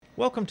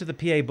Welcome to the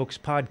PA Books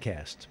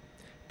podcast.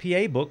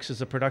 PA Books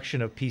is a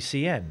production of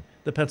PCN,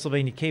 the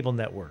Pennsylvania Cable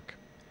Network.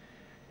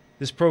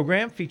 This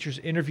program features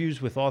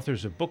interviews with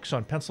authors of books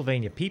on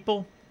Pennsylvania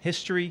people,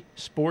 history,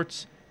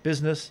 sports,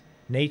 business,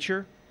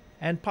 nature,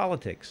 and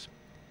politics.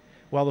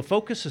 While the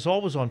focus is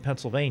always on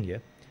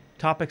Pennsylvania,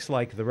 topics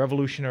like the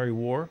Revolutionary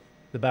War,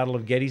 the Battle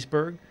of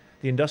Gettysburg,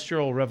 the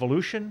Industrial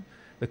Revolution,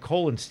 the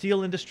coal and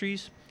steel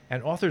industries,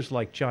 and authors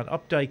like John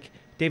Updike,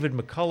 David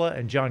McCullough,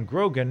 and John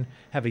Grogan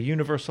have a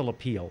universal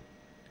appeal.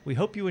 We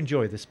hope you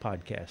enjoy this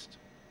podcast.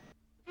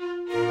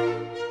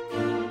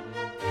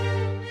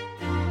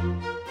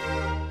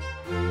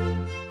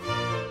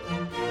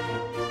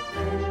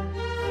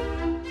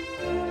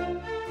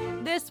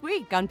 This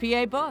week on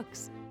PA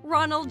Books,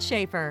 Ronald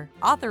Schaefer,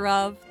 author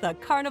of The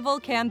Carnival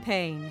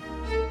Campaign.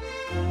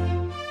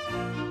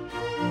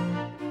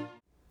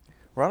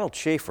 Ronald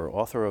Schaefer,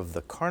 author of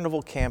The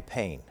Carnival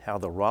Campaign, How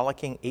the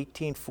Rollicking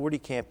 1840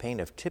 Campaign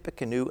of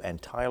Tippecanoe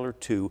and Tyler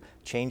II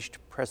Changed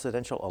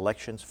Presidential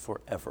Elections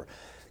Forever.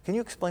 Can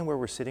you explain where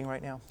we're sitting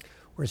right now?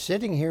 We're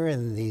sitting here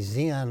in the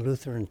Zion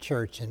Lutheran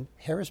Church in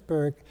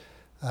Harrisburg,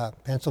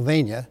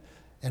 Pennsylvania,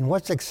 and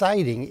what's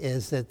exciting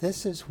is that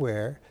this is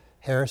where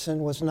Harrison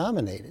was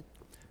nominated.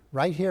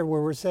 Right here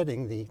where we're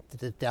sitting,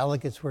 the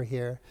delegates were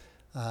here.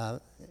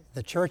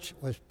 The church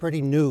was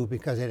pretty new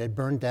because it had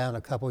burned down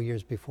a couple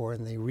years before,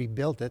 and they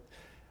rebuilt it.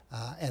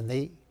 And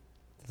the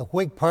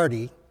Whig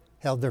Party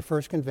held their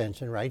first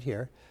convention right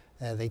here.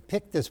 They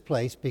picked this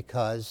place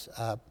because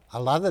a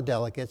lot of the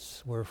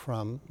delegates were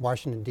from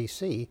Washington,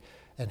 D.C.,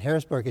 and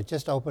Harrisburg had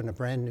just opened a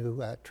brand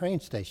new train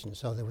station,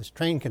 so there was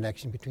train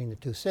connection between the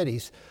two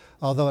cities,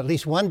 although at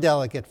least one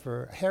delegate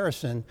for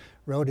Harrison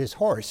rode his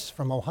horse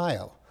from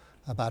Ohio,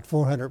 about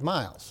 400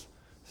 miles.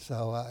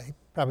 So he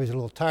probably was a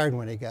little tired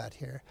when he got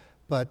here.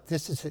 But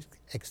this is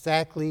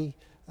exactly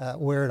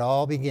where it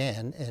all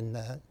began in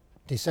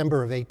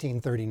December of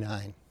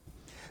 1839.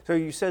 So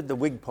you said the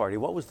Whig Party.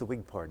 What was the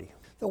Whig Party?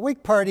 The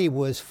Whig Party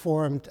was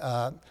formed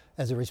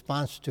as a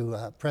response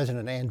to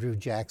President Andrew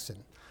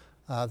Jackson.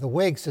 The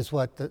Whigs is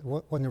when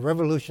the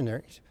revolution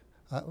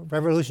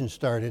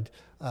started,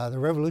 the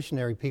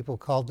revolutionary people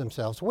called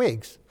themselves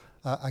Whigs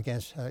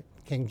against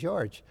King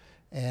George.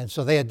 And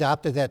so they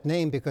adopted that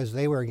name because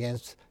they were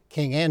against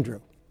King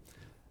Andrew.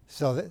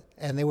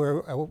 And they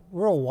were a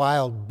real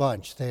wild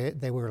bunch.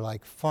 They were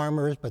like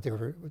farmers, but they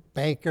were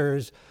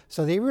bankers.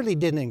 So they really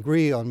didn't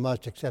agree on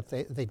much, except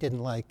they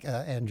didn't like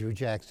Andrew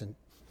Jackson.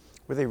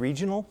 Were they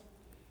regional?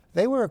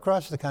 They were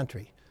across the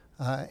country.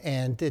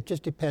 And it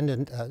just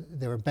depended.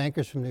 There were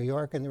bankers from New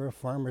York and there were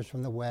farmers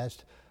from the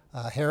West.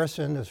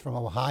 Harrison was from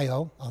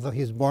Ohio, although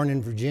he was born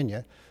in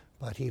Virginia,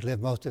 but he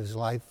lived most of his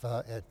life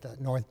at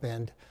North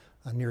Bend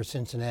near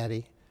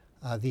Cincinnati.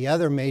 The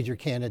other major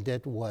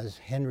candidate was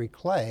Henry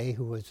Clay,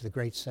 who was the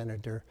great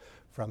senator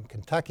from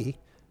Kentucky.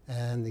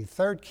 And the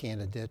third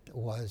candidate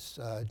was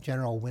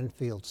General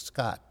Winfield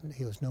Scott.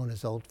 He was known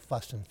as Old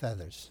Fuss and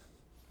Feathers.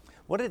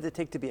 What did it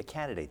take to be a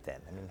candidate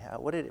then? I mean,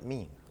 what did it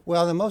mean?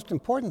 Well, the most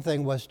important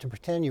thing was to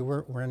pretend you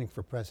weren't running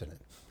for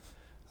president.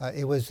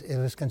 It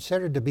was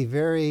considered to be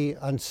very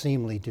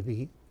unseemly to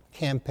be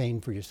campaign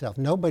for yourself.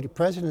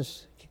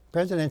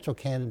 Presidential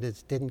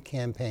candidates didn't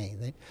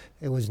campaign.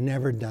 It was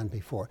never done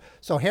before.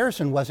 So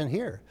Harrison wasn't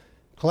here.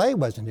 Clay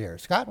wasn't here.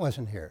 Scott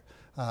wasn't here.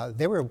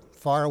 They were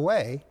far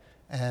away,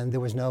 and there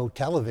was no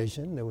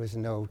television. There was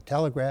no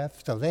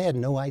telegraph, so they had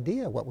no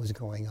idea what was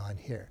going on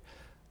here.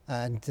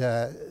 And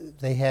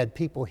they had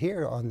people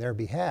here on their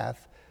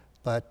behalf,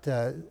 but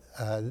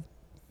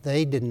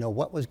they didn't know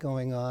what was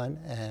going on,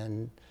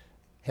 and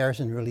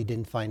Harrison really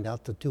didn't find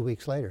out till 2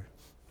 weeks later.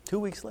 2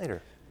 weeks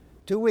later?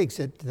 2 weeks.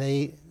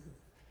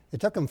 It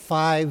took them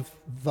 5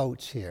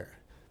 votes here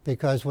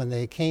because when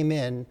they came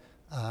in,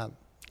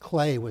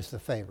 Clay was the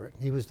favorite.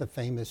 He was the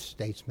famous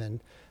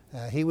statesman.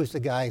 He was the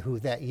guy who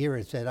that year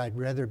had said, "I'd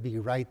rather be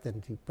right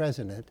than be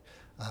president."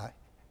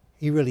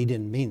 He really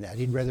didn't mean that.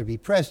 He'd rather be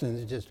president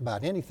than just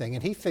about anything,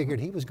 and he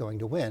figured he was going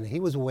to win. He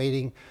was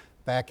waiting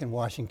back in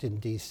Washington,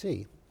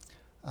 D.C.,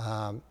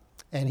 and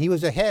he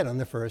was ahead on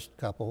the first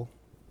couple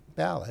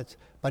ballots,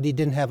 but he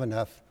didn't have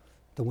enough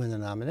to win the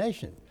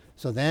nomination.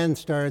 So then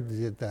started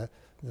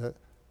the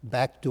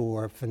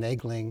backdoor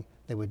finagling.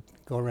 They would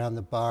go around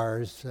the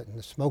bars and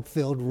the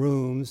smoke-filled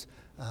rooms,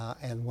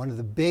 and one of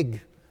the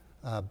big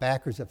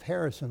backers of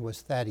Harrison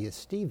was Thaddeus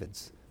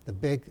Stevens, the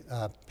big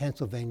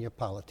Pennsylvania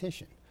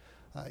politician.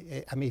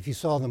 I mean, if you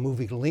saw the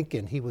movie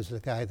Lincoln, he was the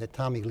guy that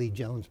Tommy Lee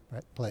Jones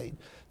played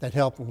that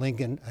helped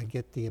Lincoln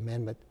get the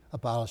amendment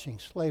abolishing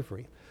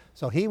slavery.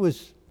 So he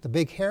was the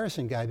big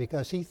Harrison guy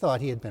because he thought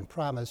he had been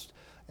promised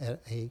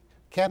a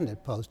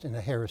cabinet post in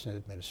the Harrison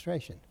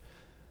administration.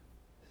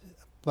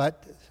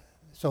 But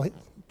so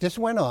this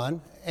went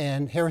on,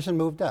 and Harrison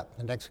moved up.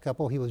 The next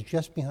couple, he was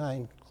just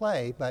behind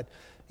Clay, but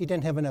he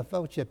didn't have enough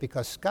votes yet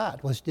because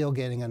Scott was still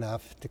getting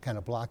enough to kind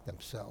of block them.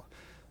 So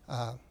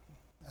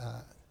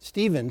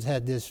Stevens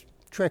had this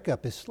trick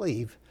up his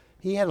sleeve.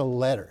 He had a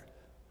letter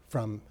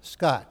from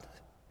Scott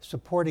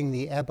supporting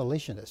the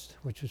abolitionists,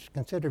 which was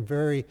considered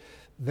very,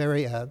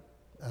 very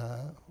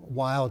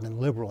wild and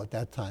liberal at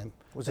that time.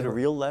 Was it a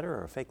real letter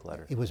or a fake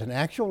letter? It was an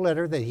actual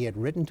letter that he had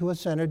written to a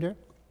senator,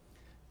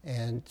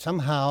 and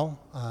somehow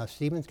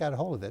Stevens got a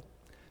hold of it.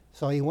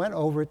 So he went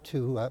over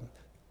to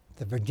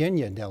the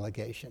Virginia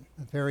delegation,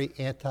 a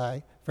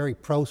very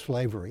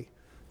pro-slavery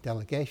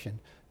delegation.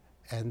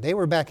 And they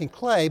were backing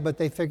Clay, but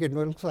they figured,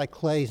 well, it looks like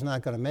Clay's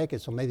not going to make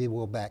it, so maybe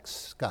we'll back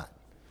Scott.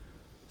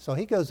 So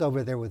he goes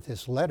over there with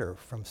this letter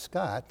from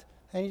Scott,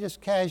 and he just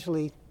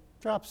casually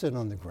drops it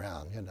on the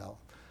ground, you know.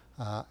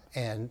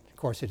 And, of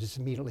course, it is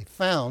immediately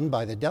found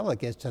by the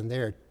delegates, and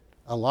they're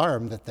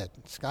alarmed that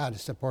Scott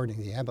is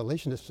supporting the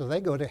abolitionists, so they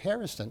go to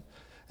Harrison.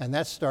 And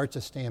that starts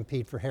a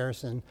stampede for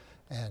Harrison,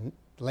 and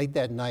late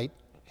that night,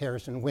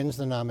 Harrison wins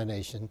the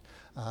nomination,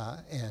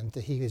 and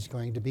he is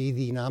going to be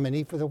the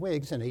nominee for the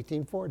Whigs in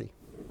 1840.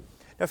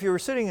 Now, if you were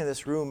sitting in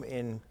this room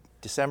in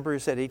December, you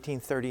said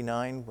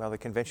 1839, while the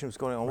convention was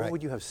going on, Right. what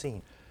would you have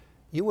seen?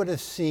 You would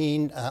have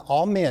seen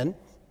all men,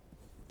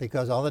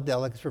 because all the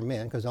delegates were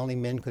men, because only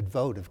men could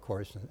vote, of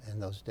course, in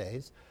those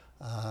days.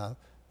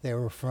 They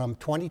were from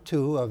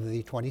 22 of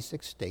the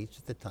 26 states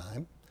at the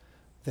time.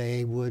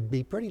 They would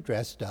be pretty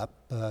dressed up.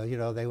 You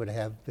know, they would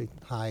have big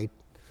high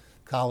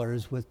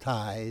collars with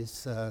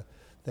ties.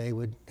 They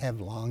would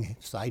have long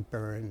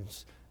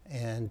sideburns,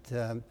 and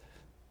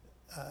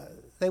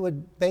they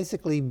would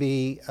basically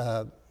be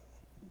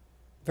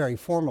very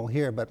formal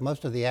here, but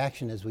most of the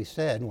action, as we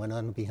said, went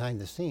on behind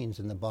the scenes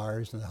in the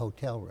bars and the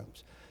hotel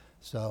rooms.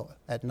 So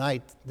at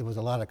night, there was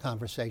a lot of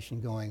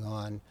conversation going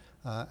on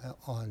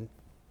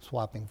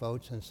swapping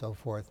votes and so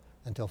forth,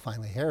 until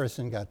finally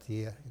Harrison got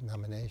the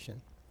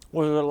nomination.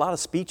 Were there a lot of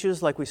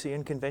speeches like we see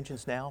in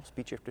conventions now,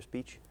 speech after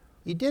speech?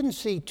 You didn't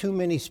see too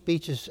many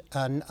speeches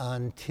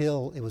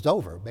until it was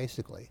over,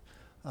 basically.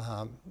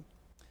 Of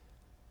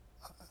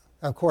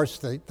course,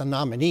 the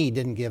nominee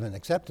didn't give an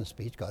acceptance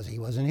speech because he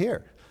wasn't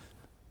here.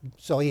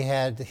 So he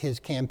had his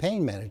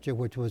campaign manager,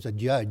 which was a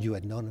judge who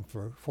had known him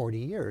for 40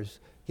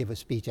 years, give a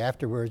speech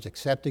afterwards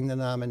accepting the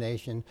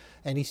nomination.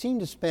 And he seemed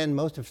to spend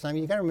most of his time,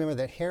 you got to remember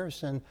that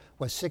Harrison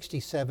was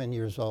 67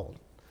 years old.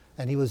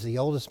 And he was the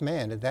oldest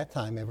man at that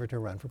time ever to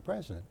run for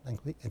president, and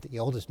the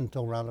oldest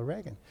until Ronald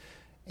Reagan.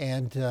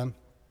 And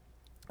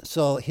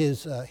so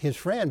his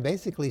friend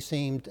basically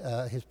seemed,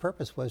 his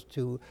purpose was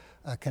to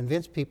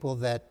convince people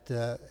that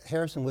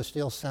Harrison was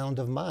still sound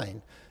of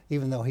mind,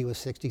 even though he was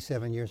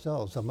 67 years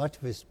old. So much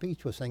of his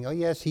speech was saying, oh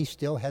yes, he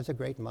still has a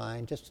great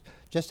mind,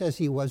 just as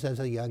he was as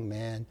a young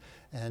man.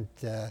 And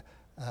the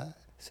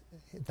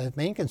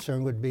main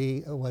concern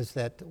was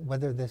that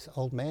whether this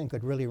old man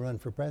could really run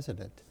for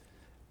president.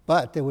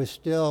 But there was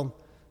still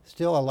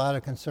a lot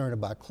of concern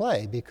about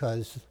Clay,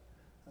 because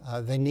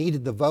they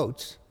needed the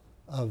votes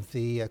of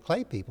the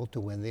Clay people to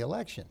win the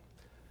election.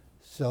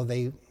 So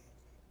they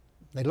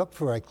looked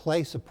for a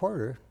Clay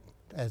supporter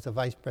as a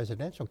vice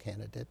presidential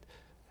candidate.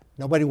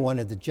 Nobody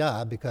wanted the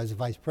job because the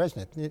vice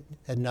president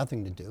had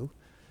nothing to do.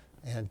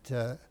 And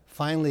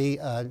finally,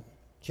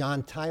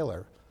 John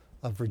Tyler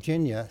of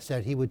Virginia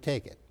said he would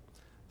take it,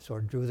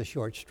 sort of drew the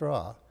short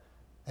straw.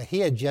 He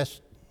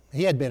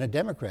had been a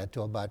Democrat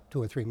till about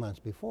 2 or 3 months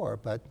before,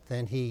 but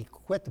then he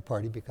quit the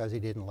party because he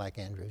didn't like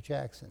Andrew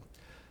Jackson.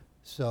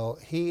 So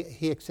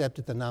he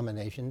accepted the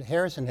nomination.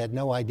 Harrison had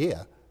no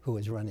idea who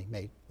his running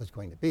mate was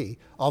going to be,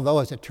 although,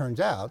 as it turns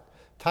out,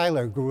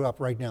 Tyler grew up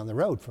right down the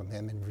road from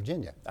him in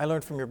Virginia. I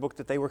learned from your book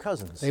that they were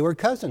cousins. They were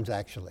cousins,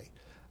 actually.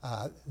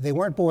 They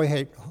weren't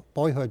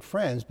boyhood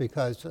friends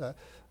because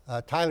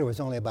Tyler was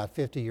only about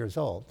 50 years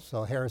old,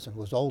 so Harrison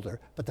was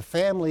older. But the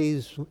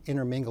families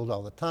intermingled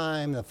all the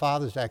time. The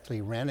fathers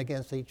actually ran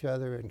against each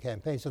other in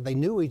campaigns, so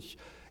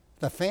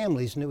the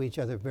families knew each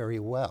other very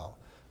well.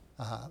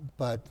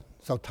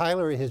 So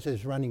Tyler is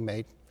his running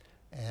mate,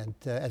 and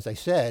as I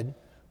said,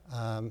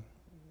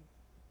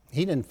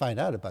 he didn't find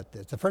out about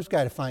this. The first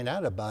guy to find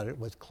out about it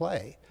was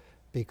Clay,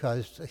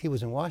 because he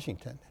was in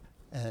Washington.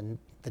 And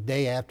the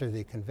day after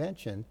the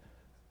convention,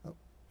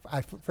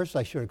 first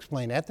I should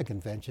explain, at the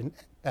convention,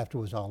 after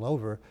it was all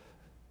over,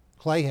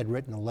 Clay had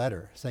written a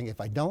letter saying, if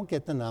I don't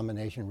get the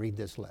nomination, read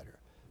this letter.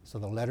 So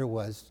the letter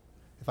was,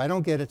 if I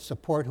don't get it,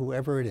 support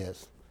whoever it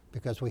is,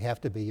 because we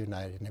have to be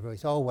united. And everybody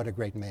said, oh, what a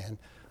great man.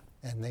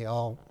 And they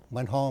all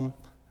went home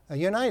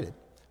united.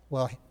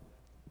 Well,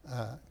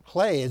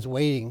 Clay is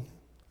waiting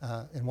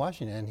in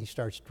Washington, and he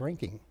starts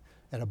drinking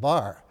at a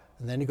bar.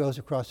 And then he goes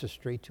across the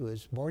street to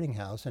his boarding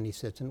house, and he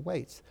sits and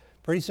waits.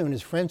 Pretty soon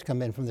his friends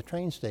come in from the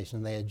train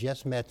station. They had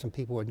just met some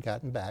people who had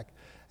gotten back,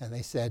 and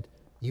they said,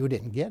 you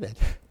didn't get it.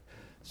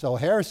 So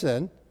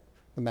Harrison,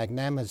 the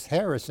magnanimous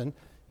Harrison,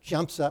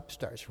 jumps up,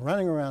 starts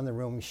running around the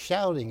room,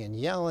 shouting and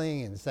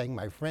yelling and saying,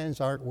 my friends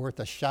aren't worth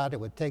a shot it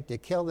would take to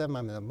kill them.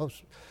 I'm the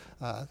most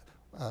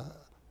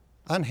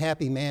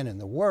unhappy man in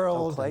the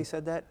world. Oh, Clay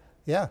said that?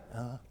 Yeah.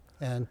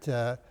 And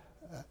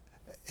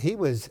he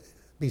was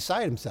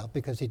beside himself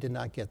because he did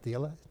not get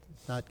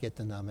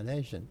the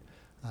nomination.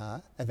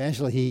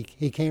 Eventually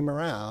he came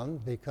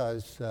around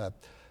because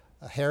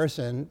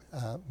Harrison,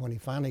 when he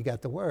finally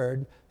got the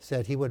word,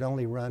 said he would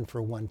only run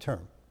for one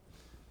term.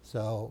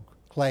 So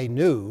Clay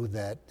knew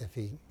that if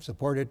he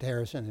supported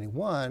Harrison and he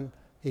won,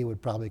 he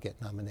would probably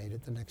get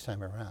nominated the next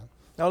time around.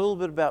 Now, a little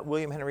bit about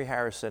William Henry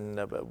Harrison.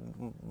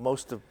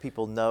 Most of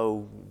people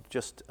know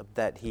just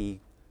that he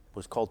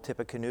was called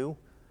Tippecanoe.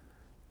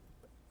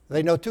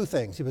 They know two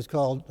things. He was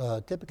called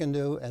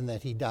Tippecanoe and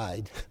that he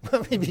died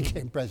when he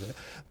became president.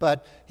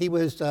 But he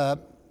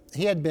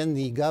had been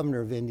the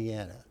governor of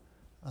Indiana.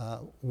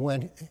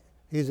 When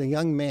he was a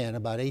young man,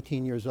 about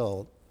 18 years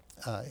old,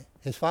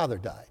 his father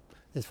died.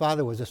 His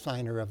father was a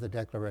signer of the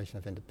Declaration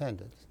of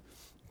Independence,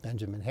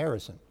 Benjamin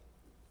Harrison.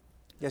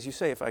 As you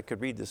say, if I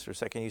could read this for a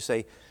second, you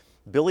say,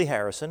 Billy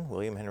Harrison,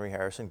 William Henry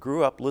Harrison,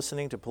 grew up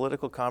listening to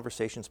political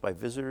conversations by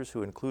visitors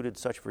who included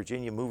such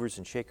Virginia movers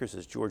and shakers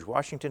as George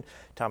Washington,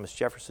 Thomas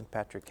Jefferson,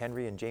 Patrick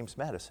Henry, and James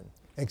Madison.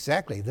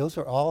 Exactly. Those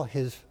are all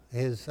his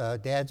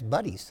dad's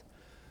buddies.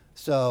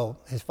 So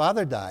his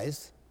father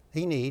dies.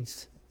 He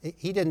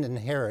didn't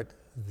inherit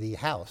the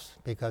house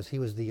because he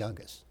was the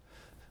youngest.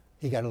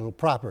 He got a little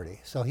property,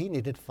 so he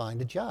needed to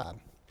find a job.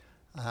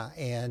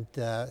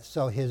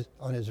 So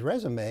on his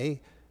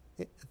resume,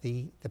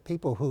 the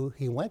people who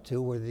he went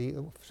to were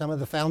some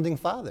of the founding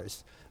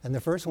fathers. And the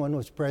first one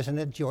was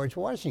President George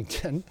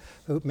Washington,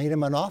 who made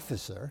him an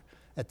officer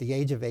at the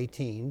age of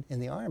 18 in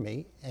the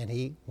Army, and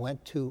he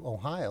went to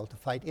Ohio to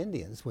fight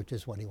Indians, which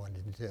is what he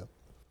wanted to do.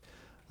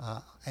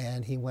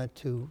 And he went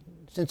to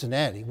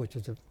Cincinnati, which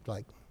was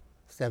like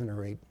 7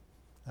 or 8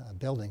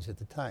 buildings at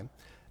the time,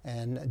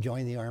 and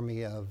joined the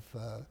army of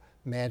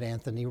Mad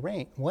Anthony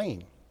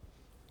Wayne.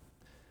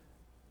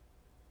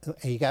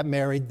 He got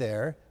married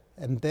there,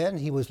 and then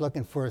he was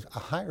looking for a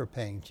higher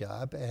paying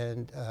job,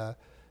 and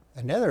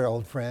another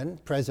old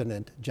friend,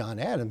 President John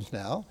Adams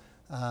now,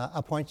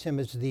 appoints him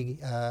as the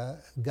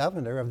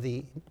governor of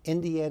the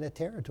Indiana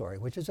Territory,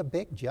 which is a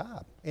big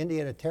job.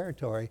 Indiana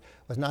Territory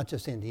was not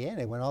just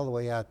Indiana, it went all the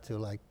way out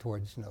to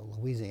towards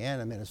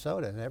Louisiana,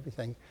 Minnesota, and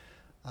everything.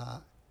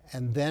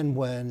 And then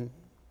when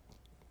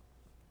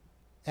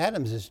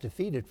Adams is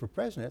defeated for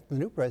president, the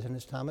new president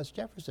is Thomas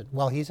Jefferson.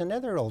 Well, he's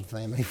another old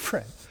family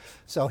friend.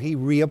 So he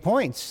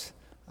reappoints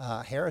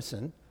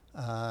Harrison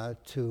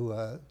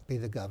to be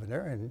the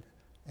governor,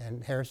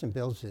 and Harrison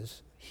builds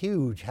this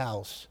huge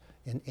house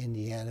in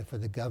Indiana for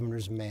the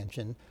governor's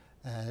mansion.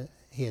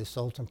 He has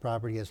sold some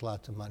property, he has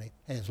lots of money,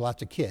 and he has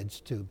lots of kids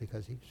too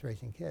because he's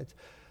raising kids.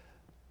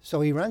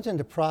 So he runs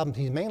into problems.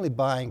 He's mainly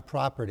buying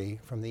property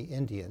from the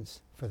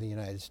Indians for the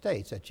United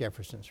States at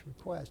Jefferson's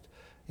request.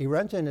 He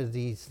runs into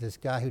this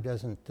guy who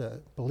doesn't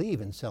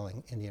believe in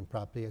selling Indian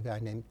property, a guy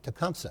named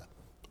Tecumseh,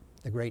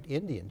 the great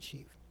Indian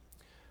chief.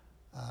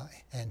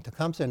 And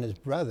Tecumseh and his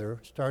brother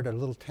start a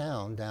little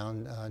town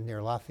down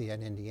near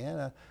Lafayette,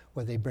 Indiana,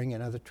 where they bring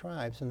in other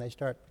tribes and they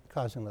start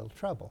causing a little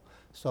trouble.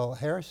 So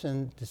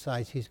Harrison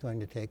decides he's going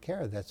to take care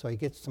of that. So he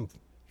gets some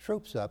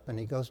troops up and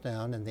he goes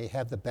down and they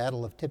have the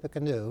Battle of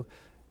Tippecanoe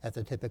at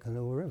the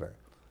Tippecanoe River.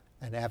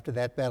 And after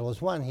that battle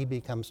is won, he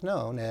becomes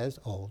known as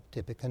Old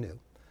Tippecanoe.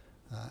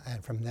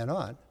 And from then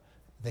on,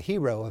 the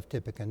hero of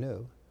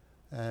Tippecanoe.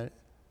 And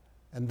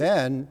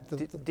then...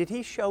 Did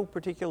he show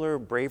particular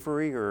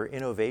bravery or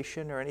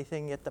innovation or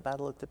anything at the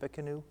Battle of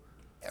Tippecanoe?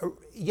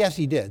 Yes,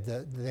 he did.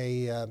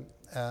 The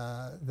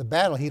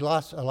battle, he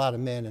lost a lot of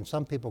men, and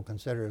some people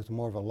consider it was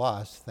more of a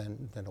loss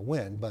than a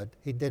win, but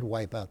he did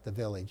wipe out the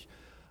village.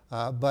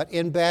 But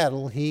in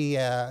battle, he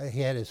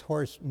had his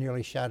horse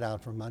nearly shot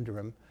out from under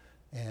him,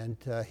 and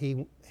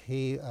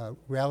he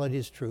rallied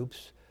his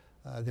troops.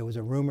 There was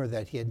a rumor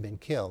that he had been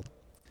killed.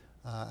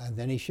 And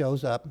then he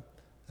shows up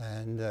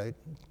and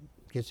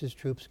gets his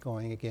troops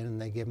going again, and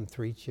they give him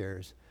 3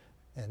 cheers.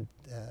 And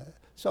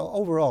so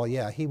overall,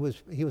 yeah, he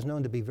was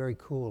known to be very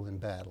cool in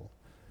battle.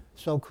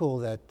 So cool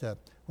that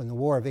when the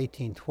War of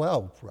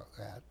 1812 broke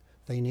out,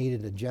 they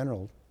needed a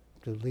general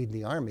to lead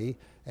the army,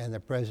 and the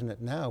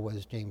president now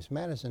was James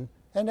Madison,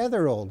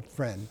 another old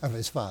friend of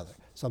his father.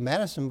 So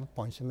Madison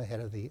appoints him head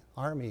of the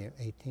army in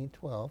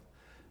 1812,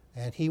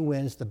 and he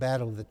wins the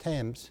Battle of the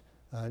Thames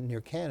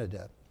near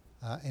Canada,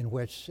 in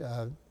which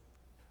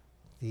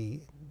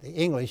the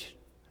English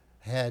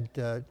had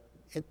the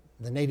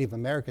Native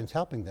Americans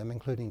helping them,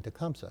 including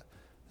Tecumseh.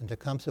 And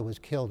Tecumseh was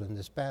killed in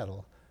this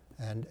battle.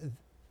 And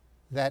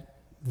that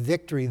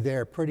victory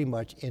there pretty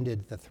much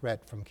ended the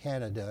threat from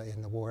Canada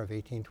in the War of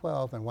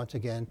 1812. And once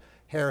again,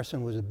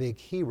 Harrison was a big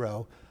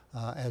hero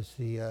as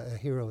the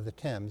hero of the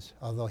Thames,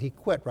 although he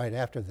quit right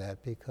after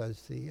that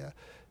because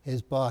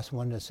his boss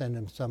wanted to send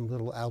him some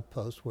little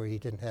outpost where he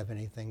didn't have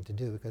anything to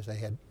do because they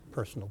had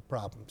personal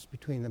problems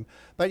between them.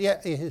 But yeah,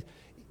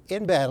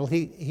 in battle,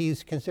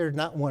 he's considered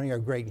not one of your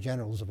great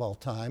generals of all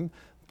time,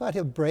 but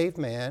a brave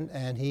man,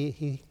 and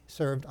he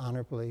served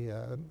honorably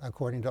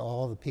according to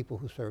all the people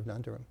who served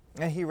under him.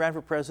 And he ran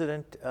for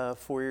president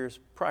 4 years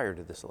prior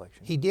to this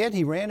election. He did.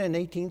 He ran in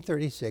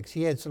 1836.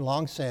 He had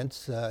long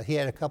since, he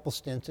had a couple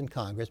stints in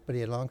Congress, but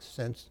he had long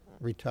since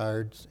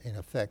retired, in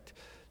effect,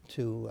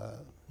 to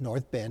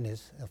North Bend,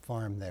 his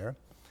farm there.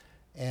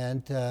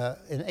 And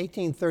in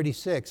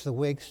 1836, the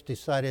Whigs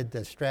decided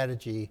the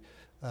strategy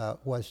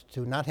was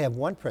to not have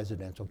one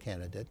presidential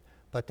candidate,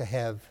 but to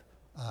have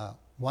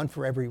one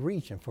for every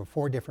region, for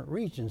 4 different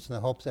regions, in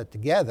the hopes that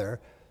together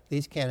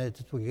these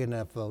candidates would get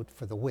enough vote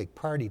for the Whig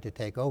Party to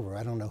take over.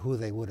 I don't know who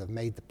they would have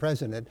made the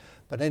president,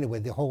 but anyway,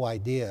 the whole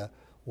idea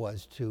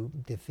was to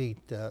defeat,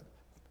 at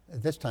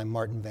this time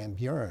Martin Van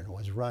Buren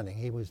was running.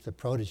 He was the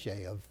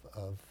protege of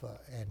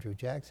Andrew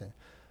Jackson.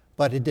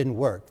 But it didn't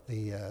work.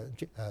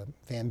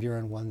 Van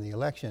Buren won the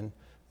election,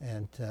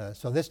 and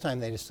so this time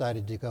they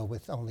decided to go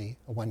with only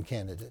one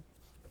candidate.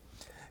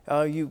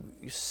 You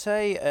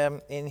say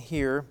in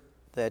here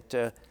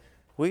that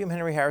William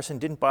Henry Harrison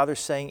didn't bother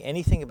saying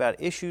anything about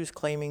issues,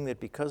 claiming that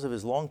because of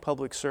his long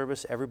public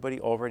service, everybody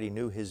already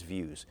knew his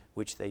views,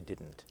 which they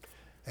didn't.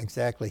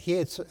 Exactly. He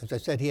had, as I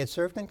said, he had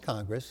served in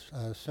Congress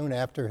soon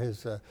after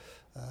his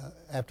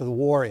after the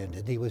war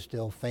ended. He was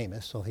still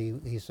famous, so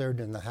he served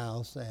in the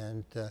House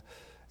and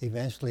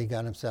eventually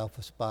got himself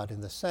a spot in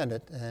the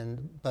Senate.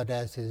 But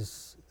as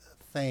his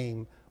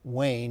fame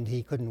waned,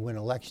 he couldn't win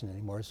election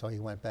anymore, so he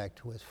went back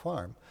to his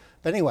farm.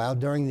 But anyway,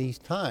 during these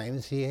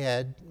times, he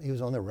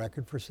was on the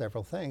record for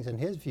several things, and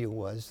his view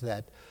was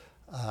that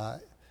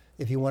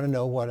if you want to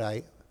know what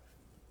I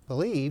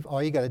believe,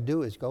 all you got to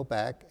do is go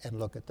back and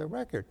look at the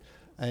record.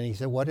 And he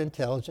said, what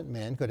intelligent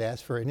man could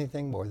ask for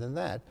anything more than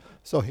that?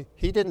 So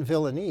he didn't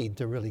feel a need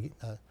to really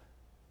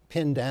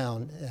pin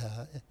down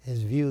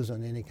his views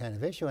on any kind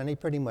of issue, and he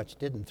pretty much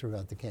didn't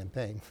throughout the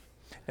campaign.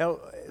 Now,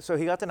 so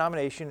he got the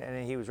nomination,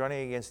 and he was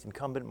running against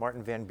incumbent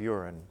Martin Van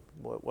Buren.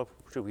 What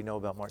should we know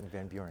about Martin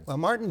Van Buren? Well,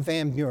 Martin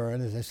Van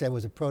Buren, as I said,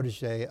 was a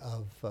protege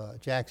of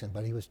Jackson,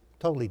 but he was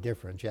totally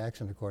different.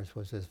 Jackson, of course,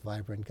 was this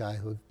vibrant guy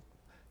who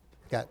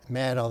got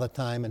mad all the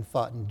time and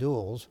fought in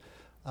duels.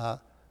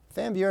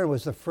 Van Buren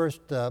was the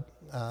first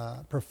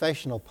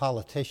professional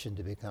politician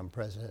to become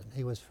president.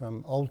 He was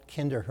from Old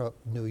Kinderhook,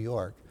 New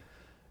York,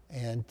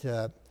 and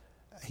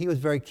he was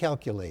very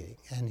calculating,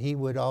 and he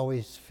would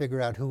always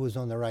figure out who was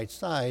on the right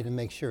side and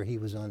make sure he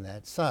was on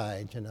that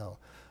side. You know,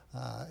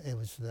 it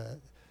was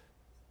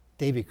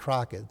Davy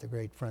Crockett, the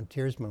great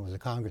frontiersman, was a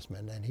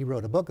congressman, and he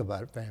wrote a book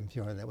about Van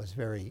Buren that was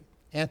very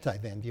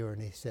anti-Van Buren.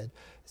 He said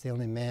he's the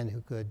only man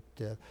who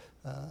could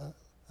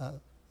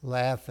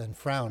laugh and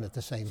frown at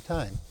the same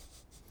time.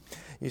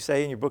 You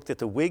say in your book that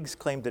the Whigs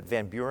claimed that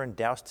Van Buren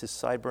doused his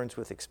sideburns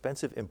with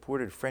expensive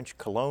imported French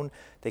cologne.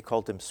 They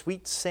called him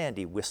Sweet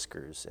Sandy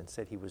Whiskers and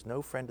said he was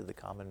no friend of the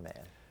common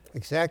man.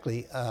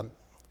 Exactly.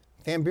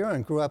 Van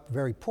Buren grew up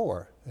very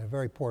poor, in a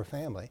very poor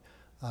family,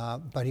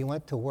 but he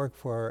went to work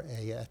for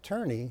an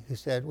attorney who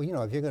said, well, you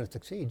know, if you're going to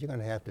succeed, you're going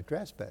to have to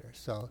dress better.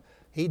 So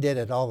he did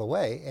it all the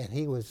way, and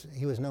he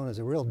was known as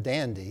a real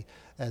dandy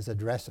as a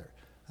dresser.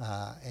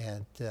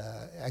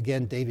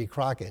 Again, Davy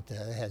Crockett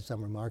had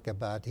some remark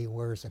about he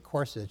wears a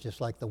corset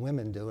just like the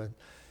women do. And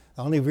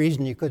the only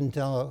reason you couldn't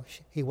tell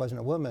he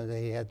wasn't a woman,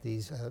 he had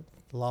these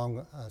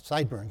long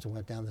sideburns that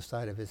went down the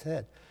side of his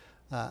head.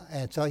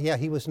 And so, yeah,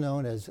 he was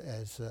known as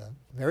a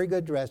very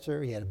good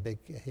dresser. He had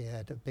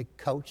a big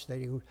coach that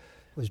he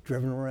was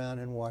driven around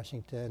in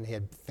Washington. He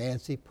had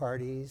fancy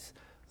parties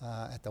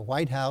at the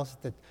White House.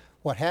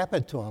 What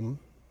happened to him,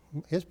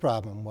 his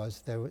problem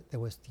was there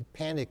was the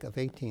Panic of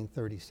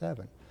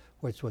 1837,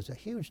 which was a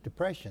huge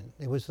depression.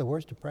 It was the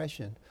worst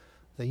depression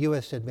the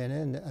U.S. had been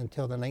in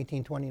until the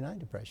 1929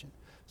 depression.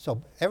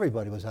 So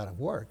everybody was out of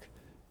work.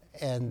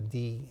 And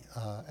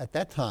at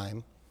that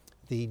time,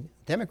 the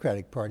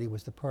Democratic Party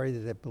was the party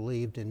that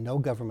believed in no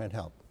government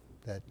help,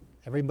 that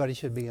everybody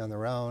should be on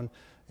their own,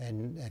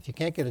 and if you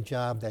can't get a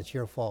job, that's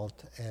your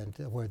fault. And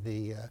where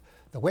the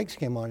Whigs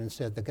came on and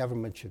said the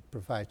government should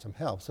provide some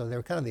help. So they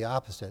were kind of the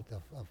opposite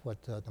of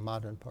what the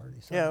modern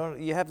parties are. Yeah, well,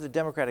 you have the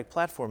Democratic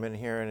platform in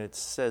here, and it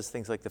says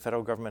things like the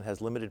federal government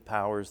has limited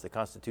powers, the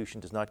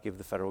Constitution does not give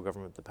the federal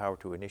government the power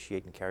to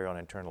initiate and carry on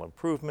internal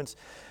improvements,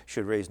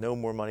 should raise no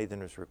more money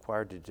than is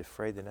required to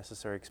defray the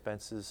necessary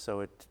expenses.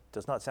 So it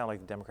does not sound like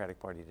the Democratic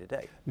Party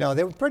today. No,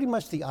 they were pretty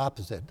much the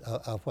opposite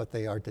of what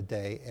they are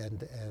today,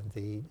 and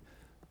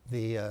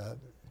the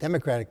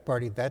Democratic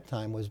Party at that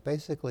time was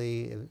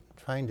basically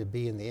trying to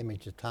be in the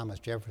image of Thomas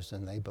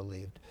Jefferson, they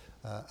believed,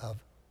 of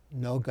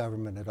no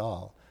government at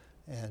all.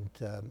 And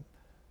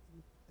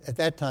at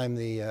that time,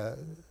 the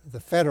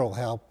federal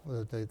help,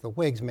 the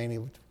Whigs mainly,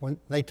 when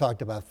they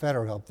talked about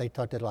federal help, they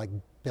talked about like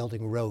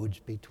building roads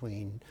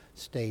between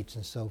states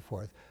and so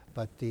forth.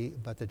 But the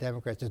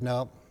Democrats said,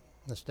 no,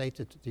 the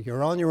states,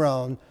 you're on your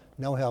own,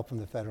 no help from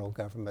the federal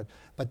government.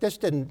 But this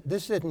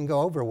didn't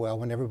go over well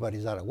when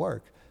everybody's out of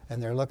work,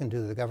 and they're looking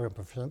to the government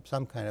for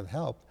some kind of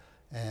help.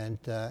 And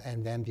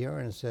Van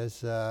Buren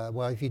says,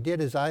 well, if you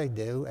did as I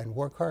do and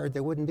work hard,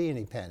 there wouldn't be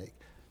any panic.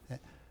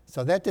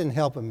 So that didn't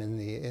help him in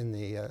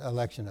the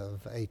election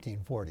of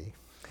 1840.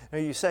 Now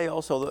you say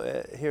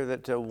also here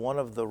that one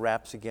of the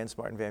raps against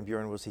Martin Van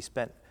Buren was he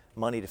spent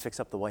money to fix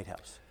up the White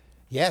House.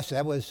 Yes,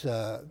 that was,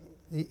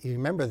 you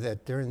remember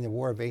that during the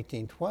War of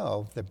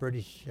 1812, the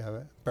British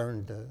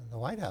burned the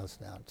White House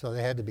down. So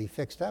they had to be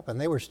fixed up,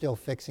 and they were still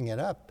fixing it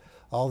up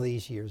all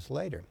these years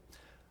later.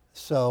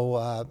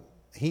 So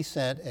he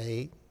sent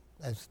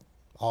as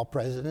all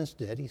presidents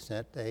did, he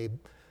sent a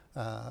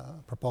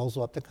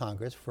proposal up to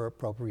Congress for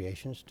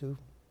appropriations to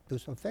do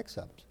some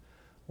fix-ups.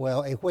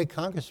 Well, a Whig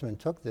congressman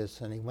took this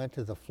and he went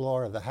to the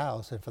floor of the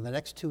House, and for the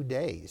next 2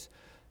 days,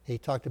 he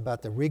talked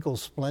about the regal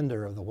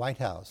splendor of the White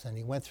House, and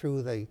he went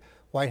through the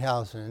White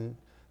House and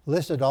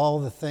listed all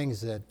the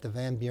things that the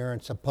Van Buren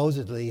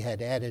supposedly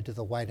had added to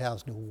the White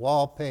House: new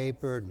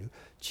wallpaper, new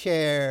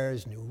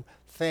chairs, new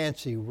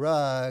fancy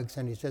rugs.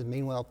 And he says,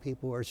 meanwhile,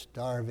 people are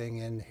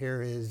starving, and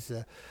here is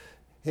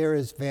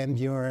Van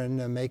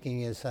Buren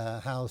making his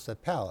house a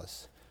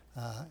palace.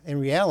 In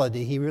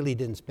reality, he really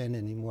didn't spend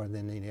any more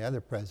than any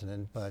other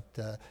president, but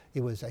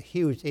it was a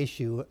huge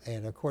issue.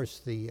 And of course,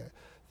 the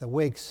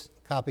Whigs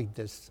copied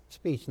this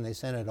speech and they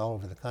sent it all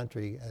over the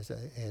country as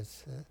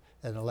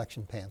an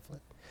election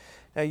pamphlet.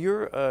 Now,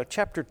 your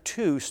chapter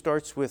 2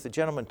 starts with a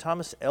gentleman,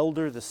 Thomas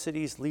Elder, the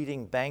city's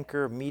leading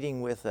banker,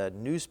 meeting with a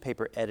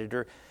newspaper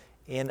editor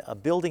in a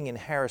building in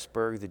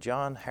Harrisburg, the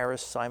John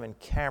Harris Simon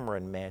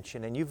Cameron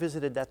Mansion, and you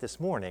visited that this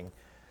morning.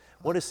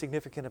 What is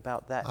significant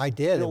about that? I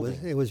did. building?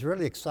 It was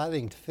really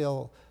exciting to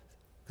feel,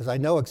 because I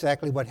know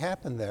exactly what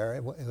happened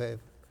there,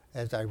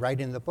 as I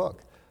write in the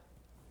book.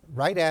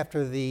 Right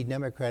after the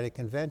Democratic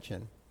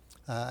Convention,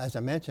 as I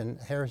mentioned,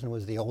 Harrison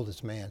was the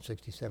oldest man,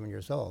 67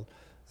 years old.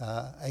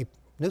 A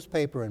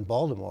newspaper in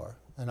Baltimore,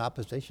 an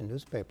opposition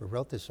newspaper,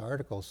 wrote this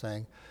article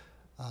saying,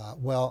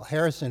 well,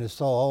 Harrison is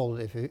so old,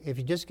 if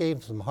you just gave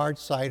him some hard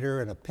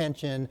cider and a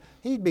pension,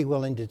 he'd be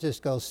willing to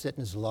just go sit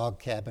in his log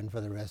cabin for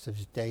the rest of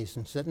his days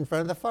and sit in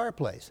front of the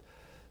fireplace.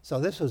 So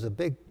this was a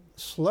big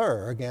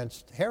slur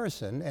against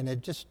Harrison, and it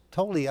just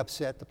totally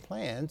upset the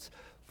plans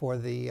for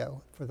the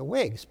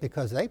Whigs,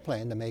 because they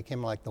planned to make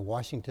him like the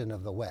Washington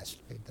of the West,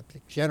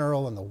 the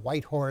general on the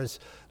white horse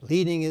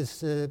leading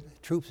his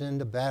troops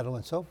into battle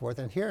and so forth.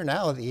 And here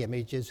now the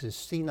image is this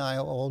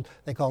senile old,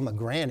 they call him a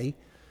granny,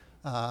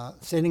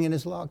 sitting in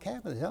his log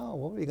cabin. Oh,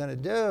 what are we going to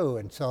do?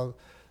 And so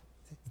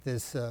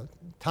this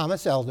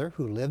Thomas Elder,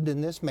 who lived in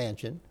this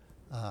mansion,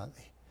 the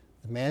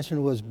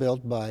mansion was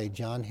built by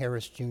John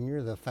Harris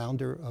Jr., the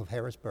founder of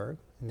Harrisburg,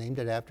 named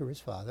it after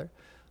his father.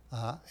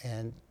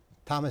 And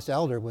Thomas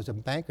Elder was a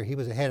banker. He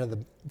was the head of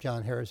the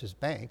John Harris's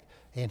bank,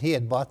 and he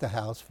had bought the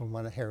house from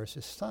one of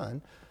Harris's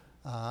sons.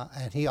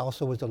 And he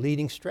also was a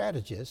leading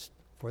strategist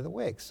for the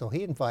Whigs. So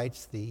he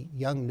invites the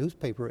young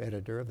newspaper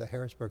editor of the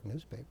Harrisburg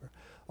newspaper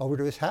over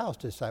to his house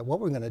to decide what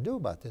we're going to do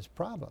about this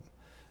problem.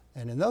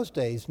 And in those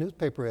days,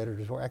 newspaper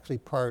editors were actually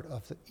part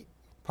of the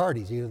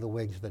parties, either the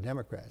Whigs or the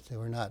Democrats. They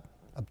were not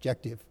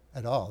objective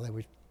at all. They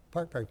were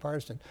very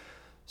partisan.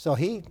 So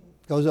he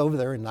goes over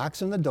there and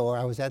knocks on the door.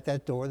 I was at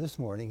that door this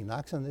morning. He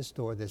knocks on this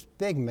door, this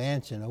big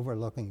mansion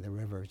overlooking the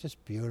river. It's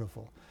just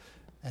beautiful.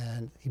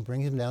 And he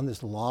brings him down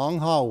this long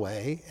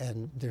hallway,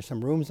 and there's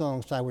some rooms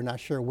alongside. We're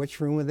not sure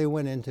which room they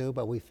went into,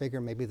 but we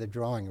figure maybe the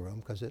drawing room,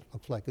 because it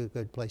looks like a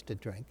good place to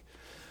drink.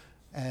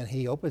 And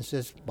he opens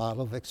this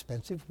bottle of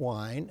expensive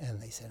wine,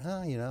 and they said,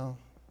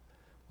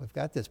 we've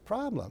got this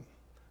problem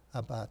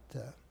about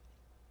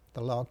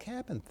the log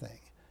cabin thing.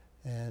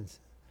 And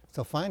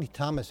so finally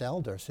Thomas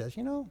Elder says,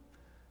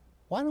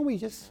 why don't we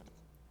just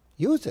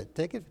use it,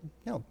 take it,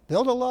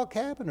 build a log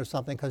cabin or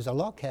something, because a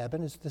log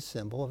cabin is the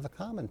symbol of the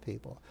common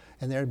people.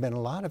 And there had been a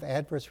lot of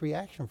adverse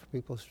reaction from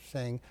people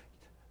saying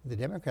the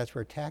Democrats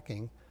were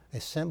attacking a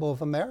symbol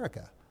of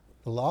America.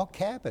 The log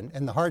cabin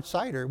and the hard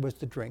cider was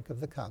the drink of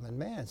the common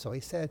man. So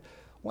he said,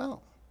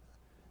 well,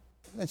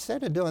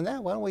 instead of doing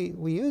that, why don't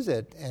we use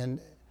it? And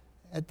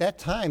at that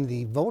time,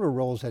 the voter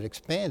rolls had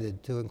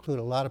expanded to include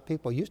a lot of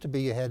people. It used to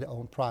be you had to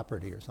own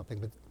property or something,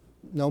 but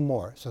no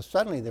more. So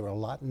suddenly there were a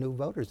lot of new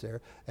voters there,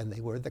 and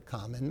they were the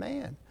common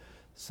man.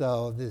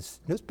 So this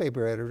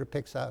newspaper editor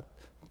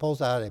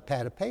pulls out a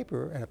pad of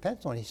paper and a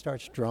pencil, and he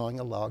starts drawing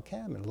a log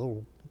cabin, a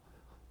little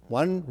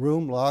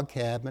one-room log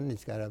cabin.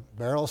 He's got a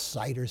barrel of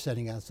cider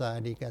sitting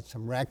outside. He's got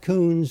some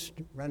raccoons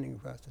running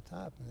across the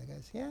top. And the guy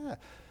says, yeah,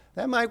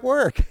 that might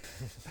work.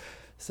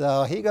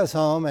 So he goes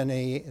home, and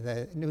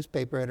the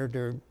newspaper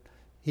editor,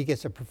 he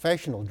gets a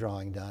professional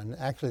drawing done.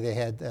 Actually, they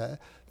had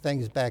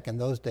things back in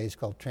those days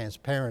called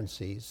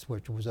transparencies,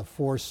 which was a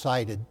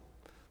four-sided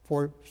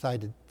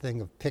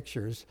thing of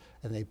pictures,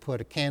 and they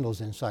put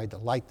candles inside to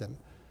light them.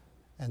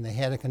 And they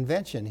had a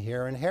convention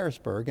here in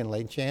Harrisburg in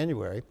late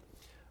January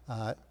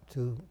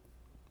to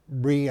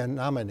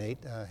re-nominate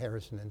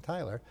Harrison and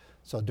Tyler.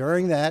 So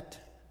during that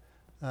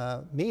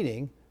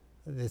meeting,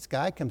 this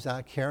guy comes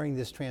out carrying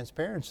this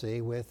transparency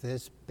with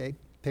this big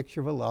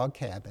picture of a log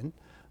cabin,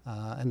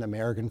 an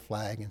American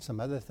flag and some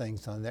other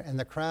things on there, and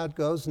the crowd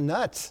goes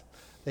nuts.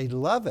 They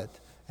love it.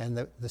 And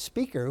the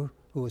speaker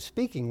who was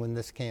speaking when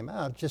this came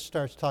out just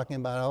starts talking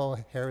about, oh,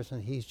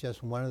 Harrison, he's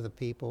just one of the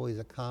people. He's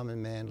a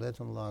common man, lives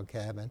in a log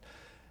cabin.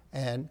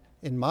 And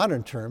in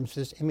modern terms,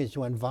 this image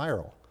went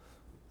viral.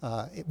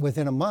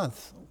 Within a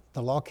month,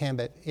 the log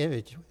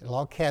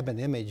cabin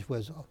image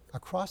was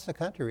across the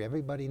country.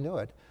 Everybody knew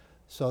it.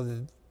 So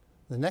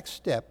the next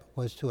step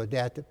was to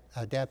adapt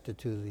it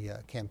to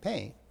the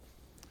campaign.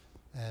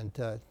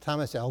 And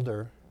Thomas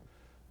Elder,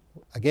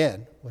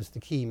 again, was the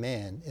key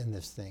man in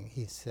this thing.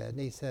 He said,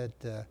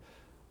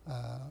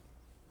 I'm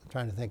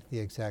trying to think of the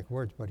exact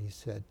words, but he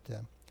said,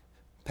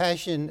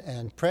 passion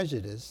and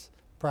prejudice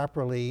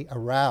properly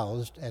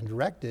aroused and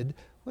directed,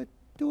 would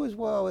do as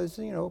well as,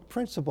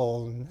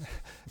 principle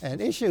and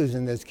issues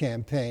in this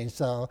campaign.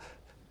 So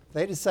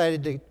they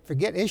decided to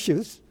forget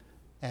issues,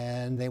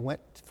 and they went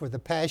for the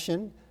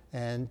passion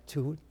and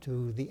to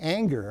the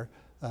anger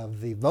of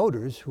the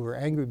voters who were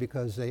angry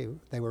because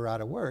they were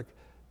out of work.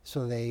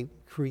 So they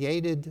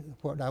created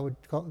what I would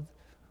call,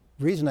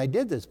 the reason I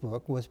did this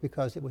book was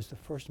because it was the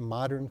first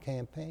modern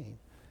campaign.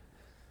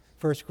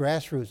 First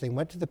grassroots, they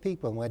went to the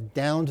people and went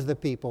down to the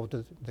people,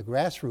 to the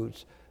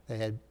grassroots. They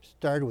had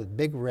started with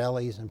big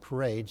rallies and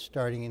parades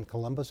starting in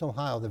Columbus,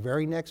 Ohio, the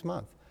very next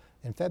month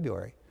in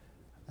February.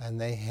 And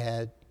they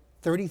had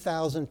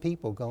 30,000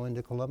 people go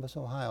into Columbus,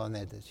 Ohio, and they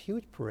had this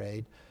huge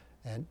parade.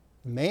 And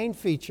the main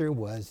feature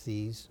was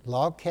these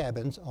log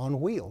cabins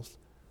on wheels,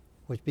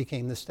 which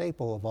became the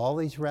staple of all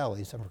these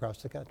rallies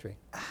across the country.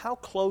 How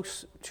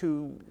close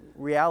to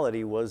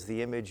reality was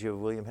the image of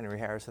William Henry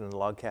Harrison in the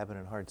log cabin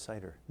and hard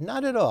cider?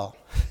 Not at all.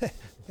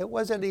 It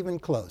wasn't even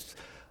close.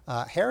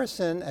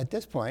 Harrison, at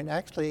this point,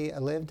 actually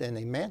lived in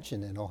a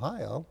mansion in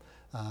Ohio,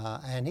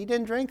 and he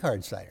didn't drink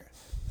hard cider.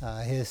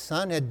 His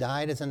son had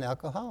died as an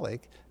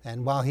alcoholic,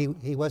 and while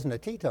he wasn't a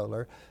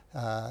teetotaler,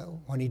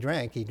 when he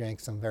drank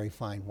some very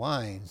fine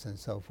wines and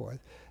so forth.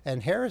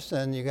 And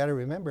Harrison, you got to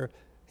remember,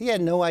 he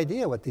had no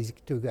idea what these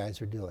two guys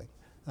were doing.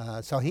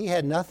 So he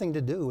had nothing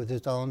to do with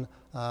his own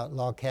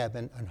log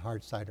cabin and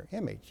hard cider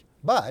image.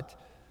 But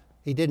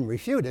he didn't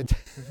refute it,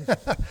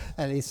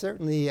 and he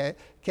certainly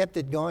kept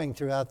it going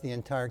throughout the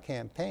entire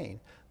campaign.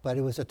 But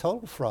it was a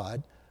total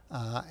fraud,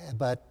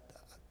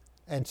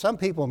 and some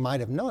people might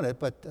have known it,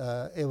 but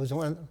it was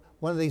one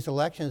of these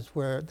elections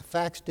where the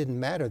facts didn't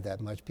matter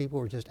that much. People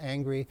were just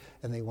angry,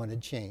 and they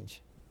wanted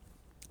change.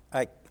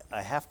 I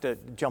have to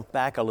jump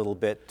back a little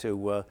bit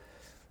to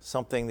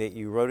something that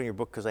you wrote in your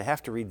book, because I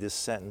have to read this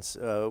sentence.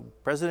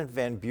 President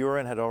Van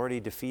Buren had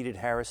already defeated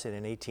Harrison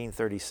in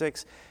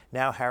 1836.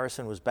 Now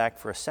Harrison was back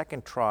for a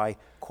second try,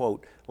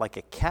 quote, like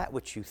a cat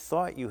which you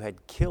thought you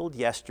had killed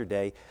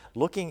yesterday,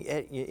 looking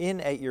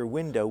in at your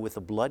window with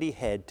a bloody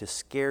head to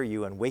scare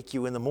you and wake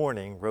you in the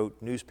morning, wrote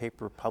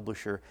newspaper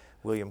publisher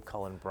William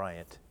Cullen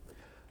Bryant.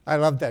 I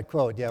love that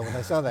quote. Yeah, when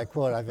I saw that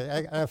quote,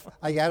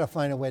 I got to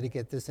find a way to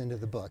get this into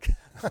the book.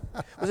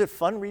 Was it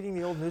fun reading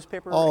the old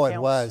newspaper accounts?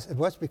 It was. It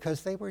was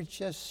because they were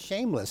just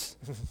shameless.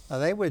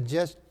 They would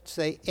just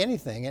say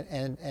anything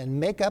and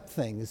make up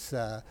things.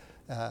 There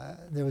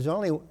was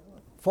only,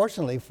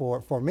 fortunately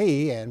for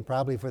me and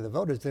probably for the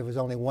voters, there was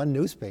only one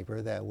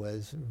newspaper that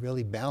was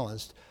really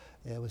balanced.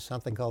 It was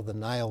something called the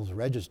Niles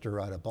Register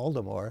out of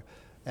Baltimore,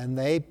 and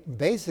they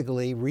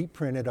basically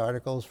reprinted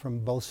articles from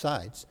both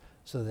sides,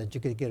 so that you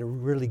could get a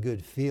really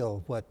good feel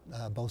of what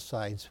both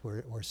sides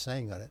were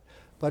saying on it.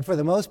 But for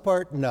the most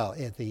part, no.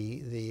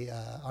 The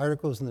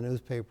articles in the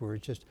newspaper were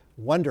just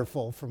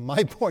wonderful from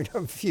my point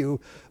of view,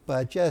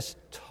 but just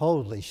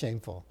totally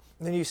shameful.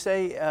 Then you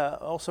say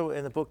also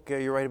in the book,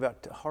 you write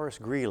about Horace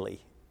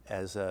Greeley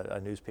as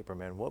a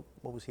newspaperman. What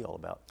was he all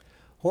about?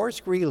 Horace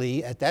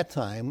Greeley, at that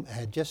time,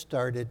 had just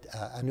started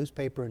a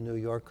newspaper in New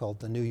York called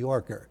The New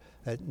Yorker,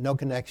 no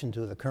connection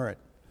to the current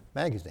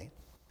magazine.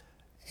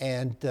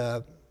 And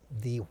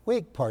the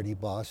Whig Party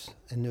boss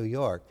in New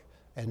York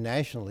and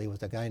nationally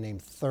was a guy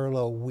named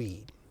Thurlow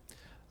Weed.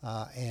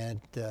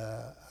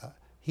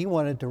 He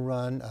wanted to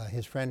run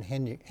his friend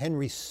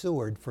Henry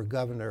Seward for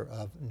governor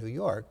of New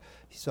York.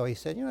 So he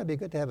said, it'd be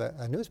good to have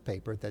a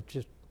newspaper that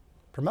just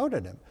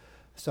promoted him.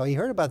 So he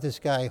heard about this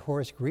guy,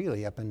 Horace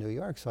Greeley, up in New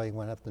York, so he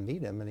went up to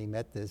meet him, and he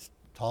met this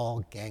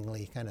tall,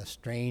 gangly, kind of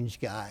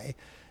strange guy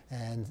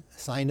and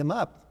signed him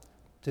up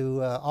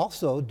to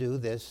also do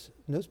this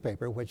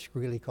newspaper, which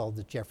Greeley called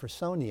the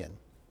Jeffersonian.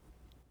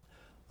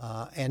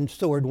 And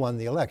Seward won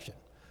the election.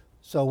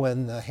 So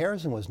when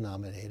Harrison was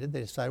nominated,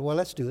 they decided, well,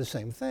 let's do the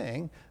same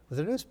thing with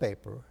a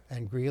newspaper.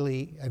 And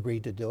Greeley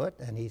agreed to do it,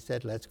 and he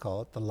said, let's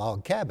call it the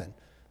Log Cabin,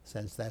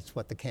 since that's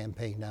what the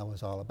campaign now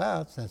was all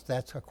about, since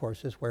that's, of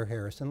course, is where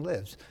Harrison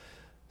lives.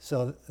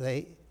 So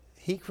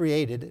he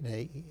created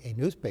a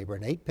newspaper,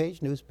 an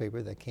 8-page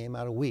newspaper that came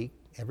out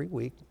every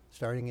week,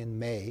 starting in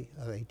May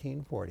of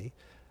 1840.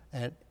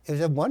 And it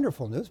was a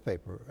wonderful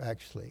newspaper,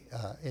 actually.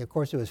 Of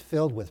course, it was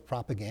filled with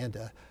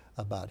propaganda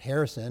about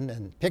Harrison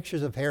and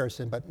pictures of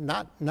Harrison, but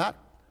not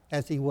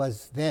as he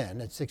was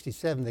then at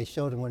 67. They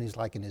showed him when he's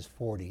like in his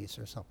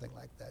 40s or something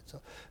like that.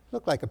 So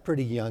looked like a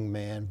pretty young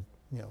man,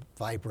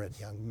 vibrant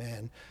young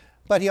man.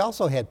 But he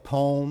also had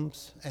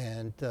poems,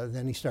 and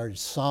then he started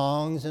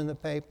songs in the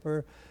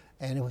paper,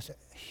 and it was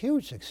a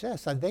huge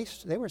success.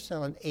 They were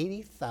selling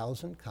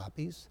 80,000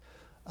 copies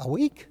a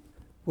week,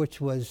 which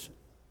was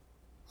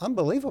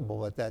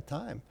unbelievable at that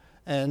time.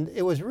 And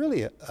it was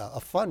really a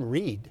fun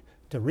read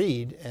to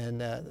read, and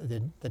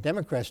the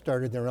Democrats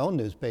started their own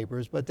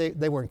newspapers, but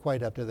they weren't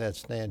quite up to that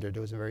standard. It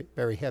was a very,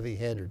 very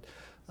heavy-handed.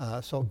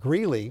 So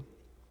Greeley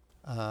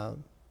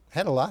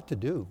had a lot to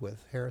do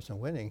with Harrison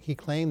winning. He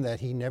claimed that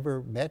he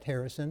never met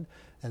Harrison,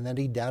 and that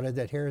he doubted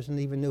that Harrison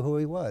even knew who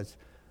he was.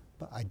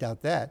 But I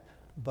doubt that.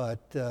 But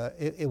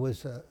it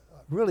was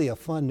really a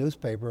fun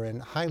newspaper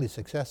and highly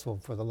successful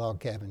for the Log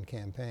Cabin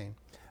campaign.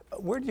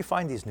 Where did you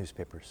find these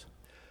newspapers?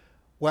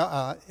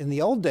 Well, in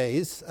the old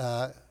days,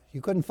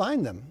 you couldn't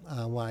find them.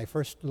 When I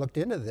first looked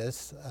into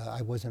this,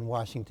 I was in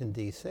Washington,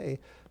 D.C.,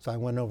 so I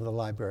went over to the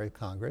Library of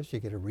Congress. You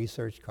get a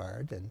research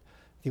card, and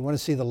if you want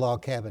to see the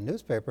log cabin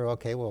newspaper,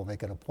 okay, we'll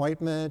make an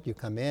appointment. You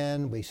come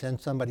in, we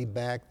send somebody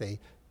back. They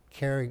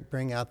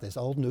bring out this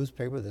old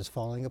newspaper that's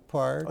falling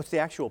apart. Oh, it's the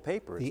actual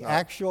paper. The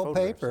actual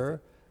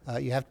paper.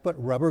 You have to put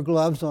rubber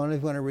gloves on if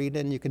you want to read it,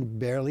 and you can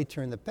barely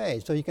turn the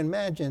page. So you can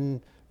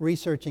imagine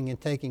researching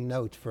and taking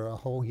notes for a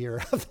whole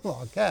year of the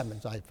log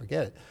cabins. I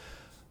forget it.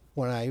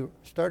 When I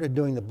started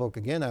doing the book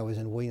again, I was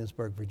in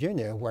Williamsburg,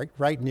 Virginia,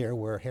 right near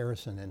where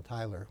Harrison and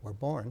Tyler were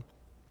born.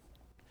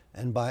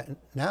 And by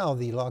now,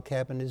 the log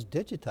cabin is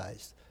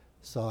digitized.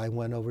 So I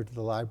went over to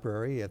the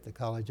library at the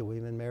College of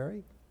William and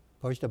Mary,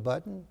 pushed a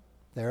button,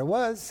 there it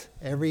was,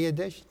 every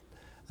edition.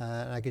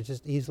 And I could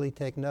just easily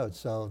take notes.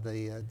 So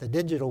the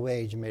digital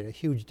age made a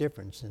huge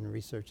difference in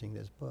researching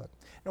this book.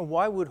 Now,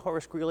 why would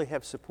Horace Greeley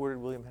have supported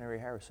William Henry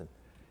Harrison?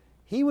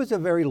 He was a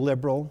very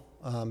liberal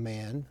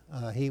man.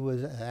 He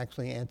was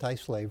actually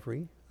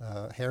anti-slavery.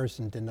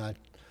 Harrison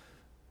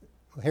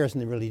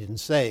really didn't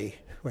say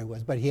where he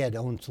was, but he had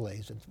owned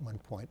slaves at one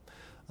point.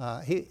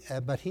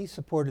 But he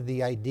supported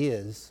the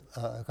ideas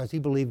because he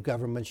believed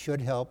government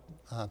should help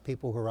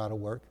people who are out of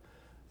work.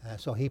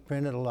 So he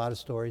printed a lot of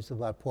stories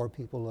about poor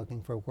people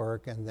looking for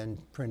work, and then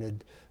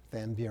printed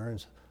Van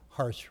Buren's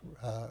harsh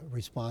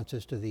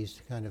responses to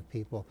these kind of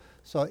people.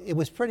 So it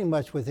was pretty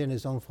much within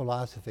his own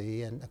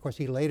philosophy, and of course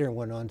he later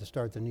went on to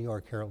start the New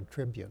York Herald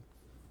Tribune.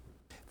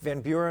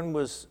 Van Buren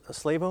was a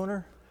slave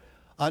owner?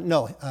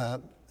 No,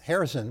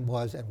 Harrison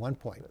was at one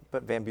point.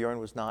 But Van Buren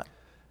was not?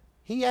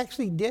 He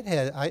actually did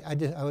have,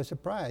 I was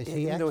surprised.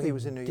 Even though he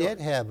was in New York?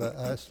 Did have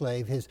a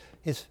slave.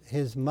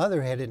 His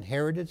mother had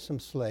inherited some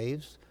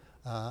slaves,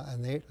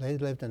 and they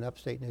lived in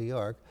upstate New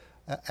York.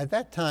 At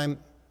that time,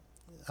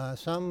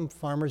 some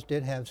farmers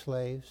did have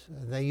slaves.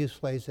 They used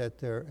slaves at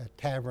their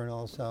tavern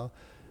also.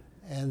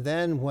 And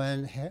then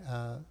when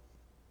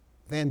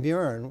Van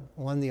Buren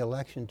won the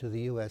election to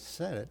the U.S.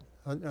 Senate,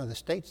 the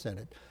state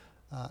Senate,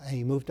 and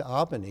he moved to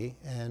Albany,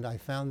 and I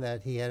found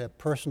that he had a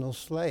personal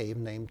slave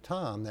named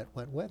Tom that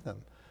went with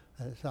him.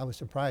 So I was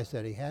surprised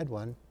that he had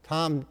one.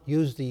 Tom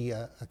used the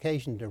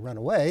occasion to run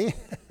away.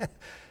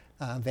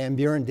 Van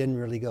Buren didn't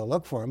really go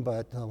look for him,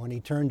 but when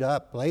he turned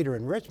up later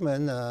in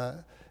Richmond,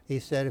 he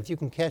said, if you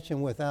can catch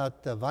him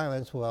without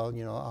violence, well,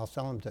 I'll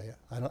sell him to you.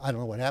 I don't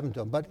know what happened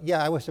to him. But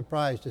yeah, I was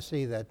surprised to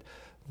see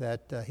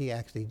that he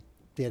actually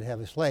did have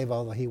a slave,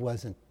 although he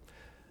wasn't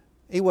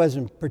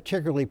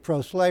particularly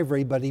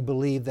pro-slavery, but he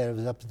believed that it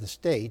was up to the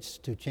states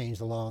to change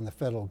the law, and the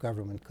federal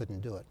government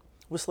couldn't do it.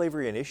 Was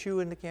slavery an issue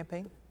in the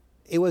campaign?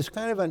 It was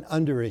kind of an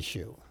under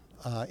issue.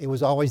 It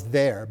was always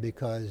there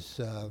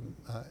because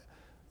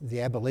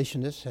the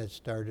abolitionists had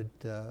started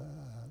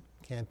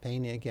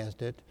campaigning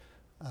against it,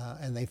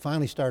 and they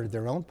finally started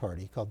their own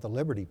party called the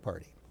Liberty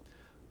Party.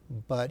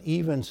 But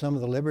even some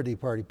of the Liberty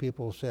Party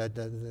people said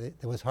that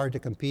it was hard to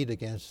compete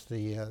against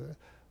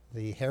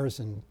the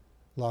Harrison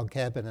log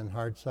cabin and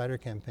hard cider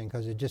campaign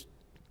because it just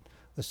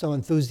was so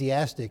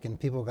enthusiastic and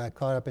people got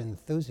caught up in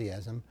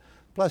enthusiasm.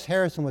 Plus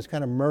Harrison was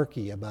kind of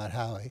murky about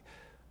how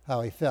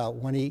he felt.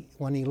 When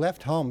he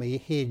left home,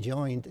 he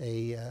joined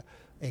a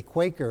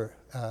Quaker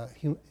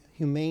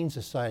humane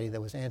society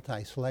that was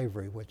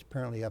anti-slavery, which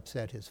apparently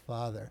upset his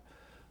father,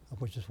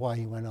 which is why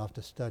he went off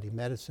to study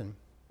medicine.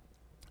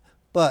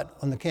 But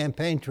on the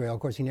campaign trail, of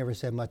course, he never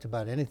said much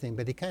about anything,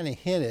 but he kind of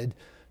hinted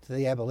to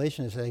the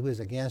abolitionists that he was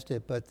against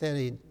it, but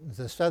then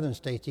the southern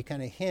states, he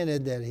kind of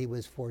hinted that he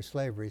was for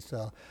slavery.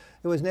 So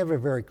it was never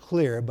very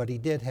clear, but he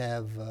did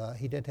have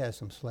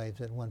some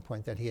slaves at one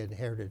point that he had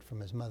inherited from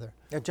his mother.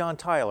 Now, John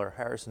Tyler,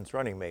 Harrison's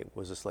running mate,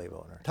 was a slave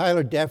owner.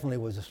 Tyler definitely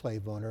was a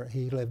slave owner.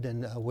 He lived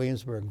in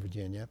Williamsburg,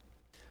 Virginia,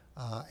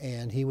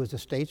 and he was a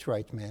states'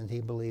 rights man.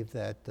 He believed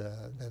that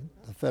the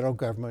federal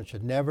government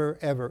should never,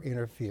 ever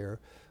interfere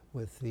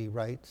with the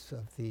rights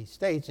of the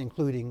states,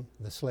 including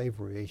the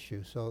slavery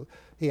issue. So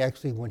he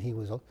actually, when he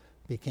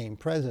became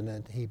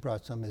president, he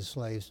brought some of his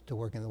slaves to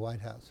work in the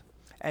White House.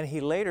 And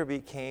he later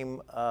became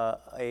a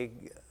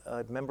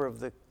member of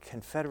the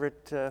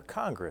Confederate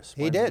Congress.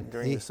 During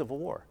the Civil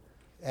War.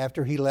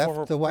 After he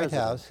left the White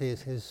House,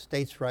 his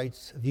states'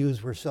 rights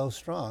views were so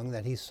strong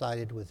that he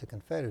sided with the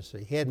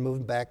Confederacy. He had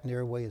moved back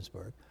near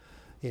Williamsburg.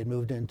 He had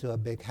moved into a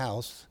big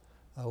house,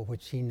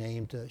 which he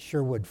named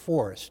Sherwood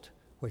Forest,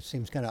 which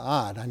seems kind of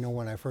odd. I know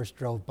when I first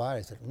drove by,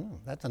 I said,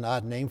 that's an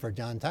odd name for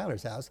John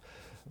Tyler's house.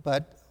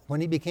 But when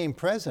he became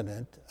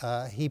president,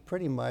 he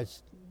pretty much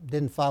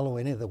didn't follow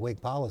any of the Whig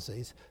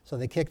policies, so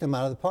they kicked him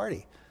out of the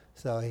party.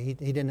 So he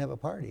didn't have a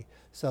party.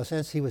 So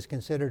since he was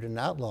considered an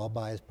outlaw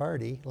by his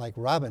party, like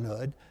Robin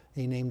Hood,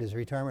 he named his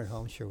retirement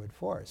home Sherwood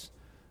Forest.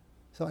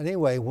 So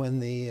anyway,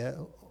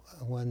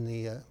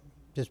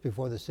 just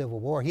before the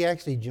Civil War, he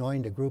actually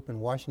joined a group in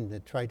Washington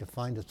that tried to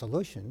find a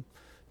solution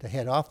to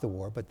head off the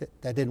war, but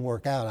that didn't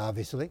work out,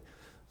 obviously.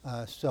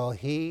 So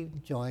he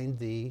joined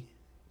the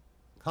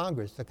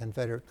Congress, the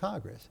Confederate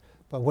Congress.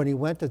 But when he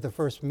went to the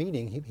first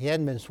meeting, he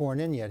hadn't been sworn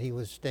in yet. He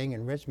was staying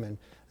in Richmond,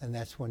 and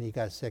that's when he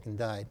got sick and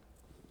died.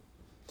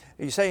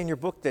 You say in your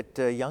book that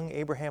young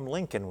Abraham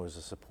Lincoln was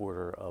a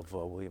supporter of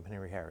William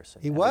Henry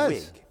Harrison. He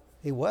was.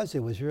 He was. It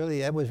was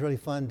really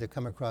fun to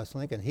come across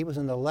Lincoln. He was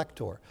an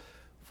elector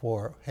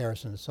for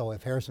Harrison. So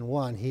if Harrison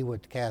won, he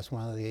would cast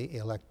one of the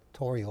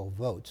electoral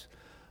votes.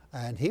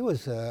 And he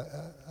was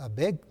a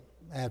big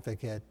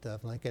advocate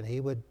of Lincoln.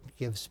 He would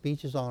give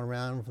speeches all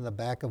around from the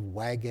back of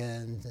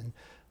wagons, and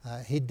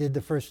he did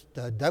the first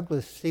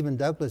Stephen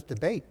Douglas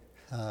debate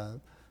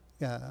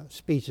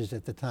speeches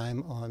at the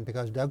time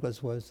because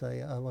Douglas was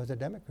a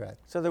Democrat.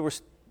 So there were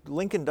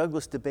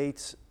Lincoln-Douglas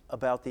debates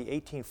about the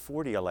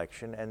 1840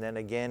 election, and then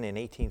again in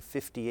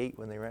 1858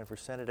 when they ran for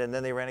Senate, and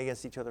then they ran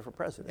against each other for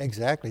president.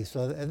 Exactly.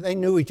 So they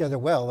knew each other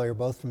well. They were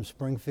both from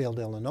Springfield,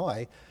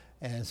 Illinois,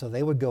 and so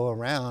they would go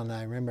around.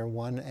 I remember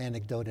one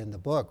anecdote in the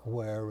book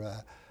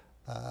where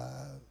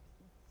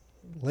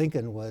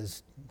Lincoln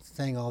was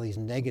saying all these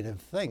negative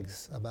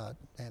things about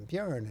Van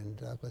Buren, and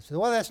Douglas said,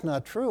 well, that's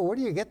not true. Where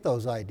do you get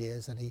those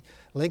ideas? And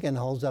Lincoln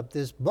holds up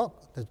this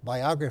book, this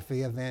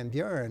biography of Van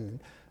Buren. And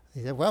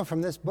he said, well,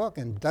 from this book.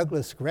 And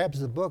Douglas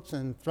grabs the books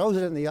and throws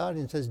it in the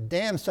audience and says,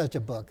 damn such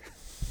a book.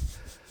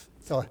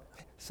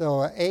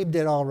 So Abe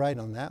did all right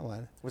on that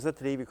one. Was that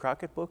the Davy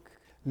Crockett book?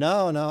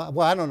 No.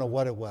 Well, I don't know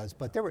what it was,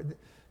 but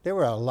there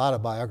were a lot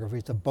of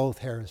biographies of both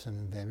Harrison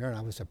and Van Buren.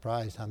 I was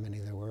surprised how many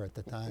there were at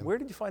the time. Where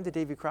did you find the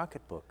Davy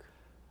Crockett book?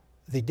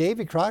 The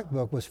Davy Crockett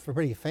book was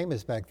pretty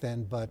famous back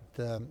then, but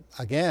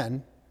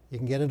again, you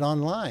can get it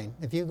online.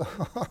 If you go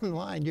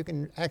online, you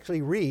can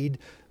actually read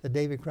the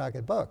Davy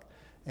Crockett book.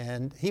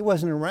 And he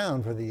wasn't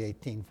around for the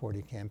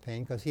 1840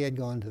 campaign because he had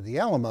gone to the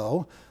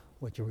Alamo,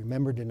 which you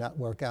remember did not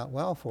work out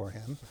well for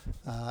him.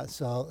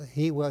 So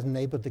he wasn't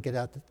able to get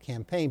out the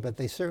campaign, but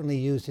they certainly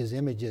used his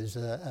images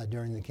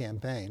during the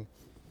campaign.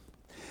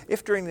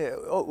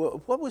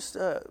 What was,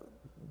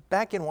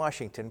 back in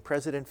Washington,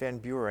 President Van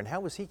Buren, how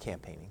was he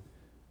campaigning?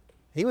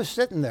 He was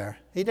sitting there.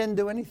 He didn't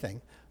do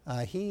anything.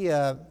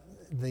 The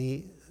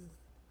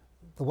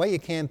way you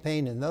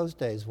campaigned in those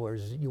days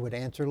was you would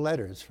answer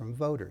letters from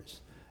voters,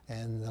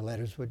 and the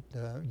letters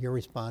your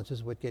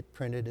responses would get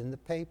printed in the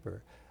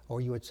paper,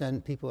 or you would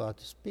send people out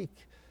to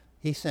speak.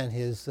 He sent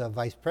his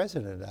vice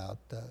president out.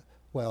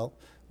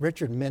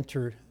 Richard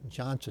Minter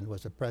Johnson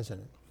was the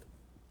president.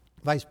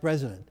 Vice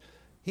president.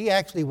 He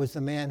actually was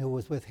the man who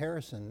was with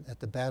Harrison at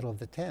the Battle of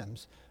the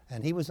Thames,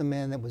 and he was the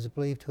man that was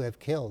believed to have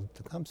killed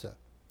Tecumseh.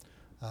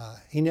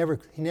 He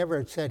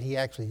never said he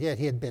actually did.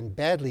 He had been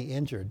badly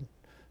injured,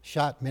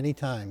 shot many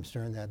times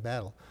during that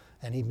battle,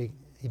 and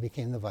he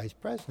became the vice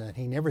president.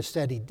 He never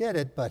said he did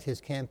it, but his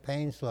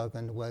campaign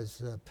slogan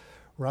was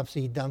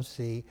Rumsey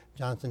Dumpsey,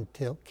 Johnson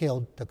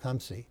killed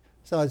Tecumseh.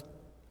 So it's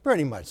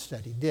pretty much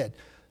said he did.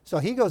 So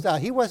he goes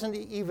out. He wasn't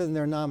even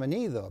their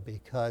nominee, though,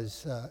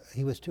 because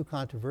he was too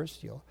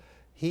controversial.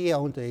 He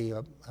owned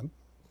a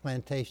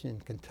plantation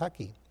in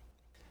Kentucky,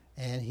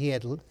 and he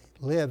had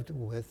lived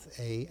with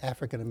an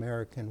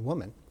African-American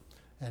woman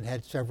and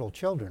had several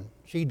children.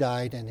 She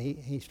died, and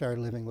he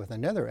started living with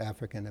another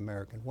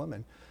African-American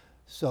woman.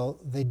 So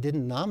they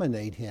didn't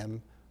nominate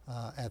him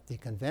at the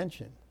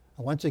convention.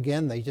 Once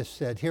again, they just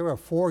said, here are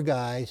 4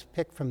 guys,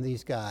 pick from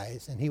these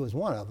guys, and he was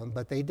one of them,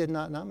 but they did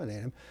not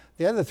nominate him.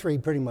 The other 3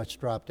 pretty much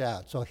dropped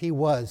out, so he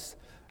was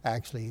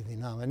actually the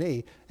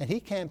nominee, and he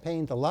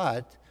campaigned a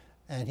lot,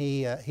 and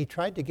he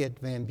tried to get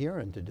Van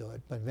Buren to do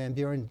it, but Van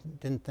Buren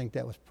didn't think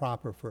that was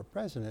proper for a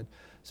president,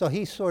 so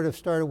he sort of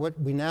started what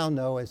we now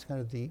know as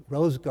kind of the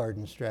Rose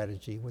Garden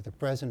strategy, where the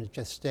president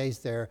just stays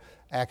there,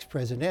 acts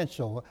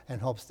presidential, and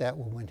hopes that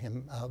will win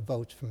him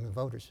votes from the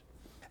voters.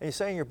 And you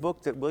say in your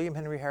book that William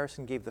Henry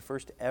Harrison gave the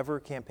first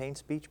ever campaign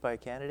speech by a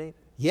candidate?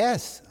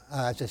 Yes.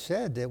 As I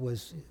said, it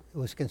was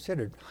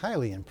considered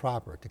highly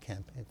improper to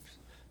campaign.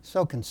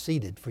 So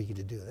conceited for you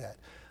to do that.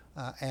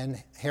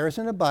 And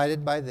Harrison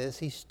abided by this.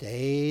 He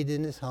stayed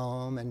in his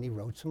home and he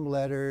wrote some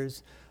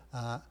letters.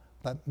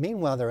 But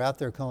meanwhile, they're out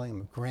there calling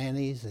him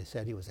grannies. They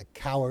said he was a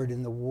coward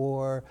in the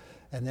war.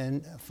 And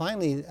then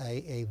finally,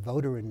 a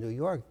voter in New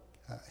York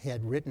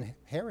had written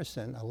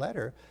Harrison a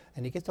letter,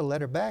 and he gets a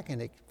letter back, and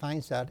it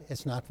finds out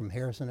it's not from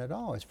Harrison at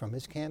all. It's from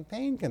his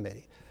campaign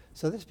committee.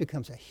 So this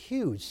becomes a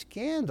huge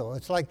scandal.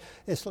 It's like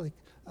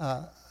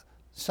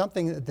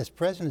something that this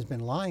president has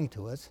been lying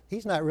to us.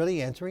 He's not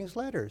really answering his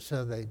letters.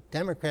 So the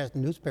Democrat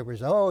newspapers,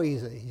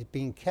 he's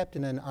being kept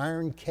in an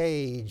iron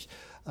cage.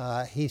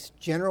 He's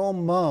General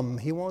Mum.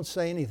 He won't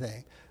say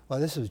anything. Well,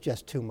 this was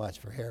just too much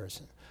for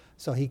Harrison.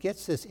 So he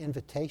gets this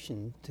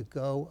invitation to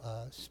go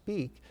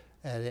speak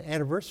at an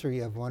anniversary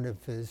of one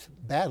of his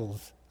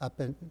battles up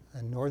in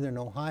northern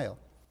Ohio,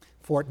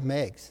 Fort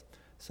Meigs.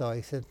 So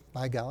he said,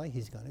 by golly,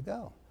 he's going to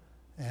go.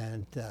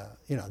 And,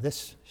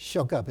 this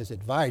shook up his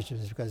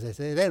advisors because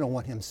they don't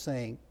want him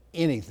saying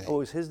anything. Oh, it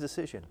was his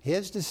decision.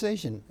 His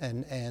decision,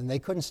 and they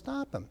couldn't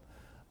stop him.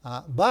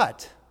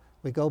 But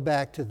we go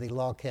back to the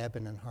log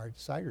cabin and hard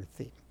cider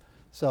theme.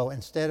 So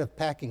instead of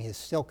packing his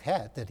silk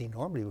hat that he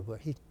normally would wear,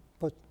 he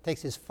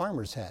takes his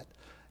farmer's hat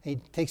He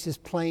takes his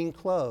plain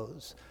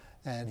clothes,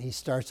 and he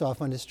starts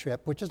off on his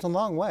trip, which is a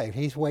long way.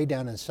 He's way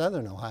down in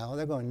southern Ohio.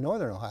 They're going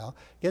northern Ohio.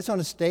 Gets on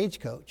a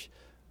stagecoach.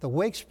 The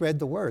Whigs spread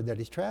the word that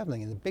he's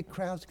traveling, and the big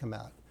crowds come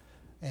out.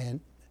 And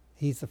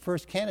he's the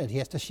first candidate. He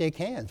has to shake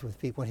hands with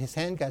people. His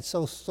hand got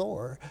so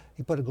sore,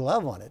 he put a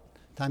glove on it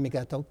the time he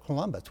got to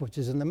Columbus, which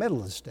is in the middle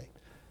of the state.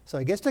 So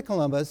he gets to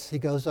Columbus. He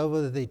goes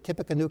over to the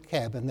Tippecanoe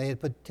cabin. They had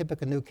put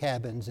Tippecanoe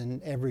cabins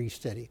in every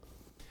city.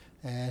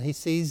 And he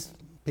sees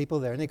people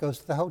there, and he goes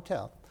to the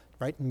hotel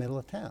right in the middle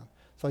of town.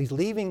 So he's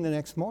leaving the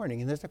next morning,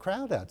 and there's a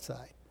crowd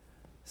outside.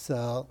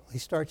 So he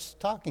starts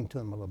talking to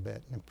them a little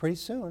bit, and pretty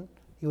soon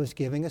he was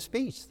giving a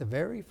speech. The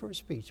very first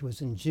speech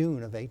was in June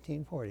of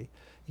 1840.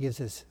 He gives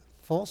his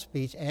full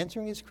speech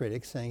answering his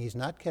critics, saying he's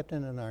not kept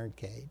in an iron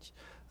cage,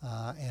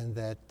 and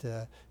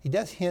that he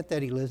does hint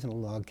that he lives in a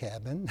log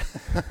cabin.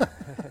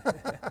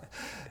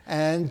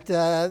 And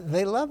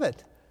they love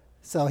it.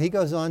 So he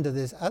goes on to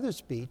this other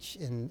speech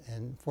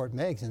in Fort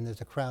Meigs, and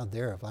there's a crowd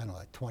there of, I don't know,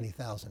 like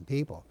 20,000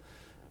 people.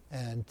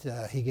 And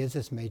he gives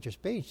this major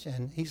speech,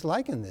 and he's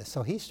liking this.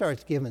 So he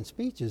starts giving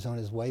speeches on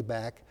his way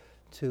back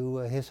to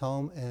his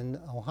home in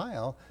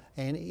Ohio,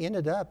 and he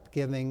ended up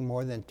giving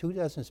more than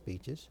 24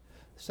 speeches.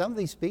 Some of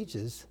these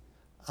speeches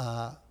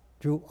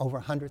drew over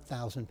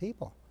 100,000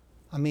 people.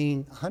 I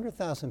mean,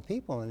 100,000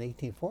 people in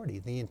 1840.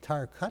 The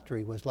entire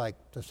country was like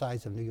the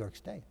size of New York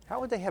State.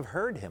 How would they have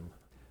heard him?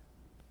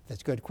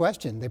 That's a good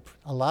question.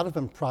 A lot of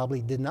them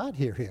probably did not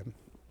hear him.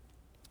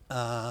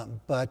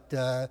 But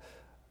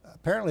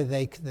apparently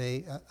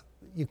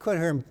you could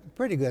hear him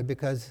pretty good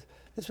because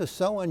this was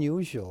so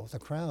unusual. The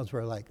crowds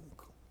were like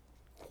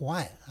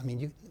quiet. I mean,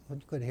 you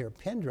could hear a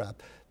pin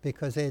drop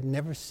because they had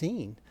never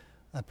seen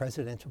a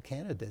presidential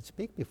candidate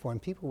speak before,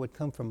 and people would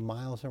come from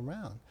miles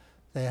around.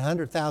 They had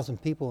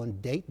 100,000 people in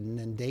Dayton,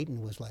 and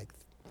Dayton was like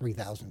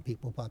 3,000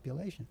 people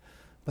population.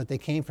 But they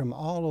came from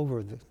all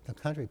over the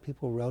country.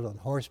 People rode on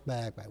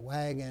horseback, by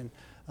wagon,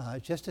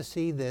 just to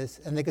see this.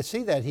 And they could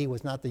see that he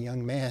was not the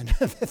young man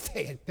that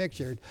they had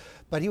pictured,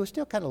 but he was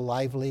still kind of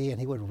lively, and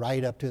he would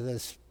ride up to the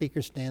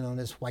speaker stand on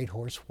his white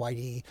horse,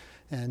 Whitey.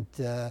 And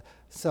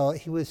so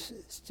he was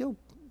still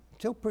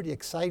pretty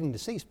exciting to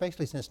see,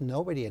 especially since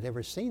nobody had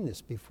ever seen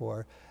this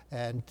before.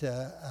 And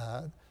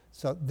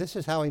so this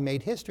is how he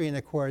made history, and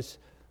of course,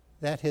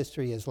 that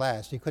history is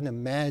last. You couldn't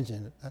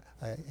imagine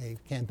a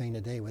campaign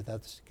today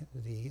without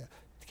the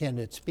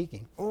candidate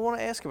speaking. Well, I want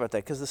to ask about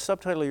that because the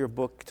subtitle of your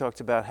book talked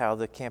about how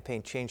the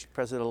campaign changed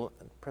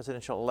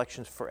presidential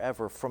elections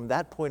forever. From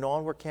that point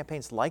on, were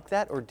campaigns like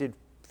that, or did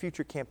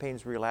future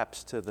campaigns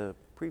relapse to the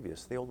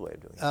old way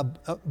of doing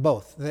it?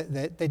 Both.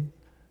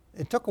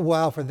 It took a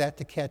while for that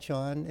to catch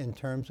on in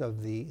terms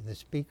of the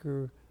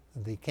speaker,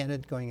 the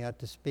candidate going out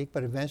to speak,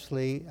 but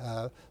eventually,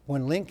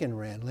 when Lincoln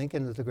ran,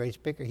 Lincoln was a great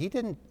speaker. He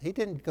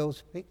didn't go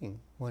speaking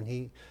when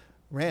he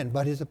ran,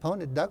 but his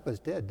opponent Douglas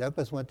did.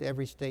 Douglas went to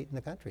every state in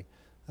the country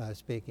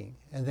speaking,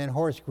 and then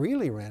Horace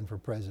Greeley ran for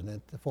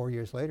president 4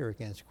 years later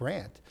against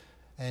Grant,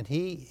 and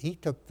he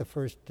took the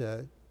first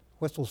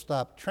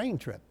whistle-stop train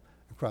trip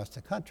across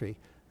the country,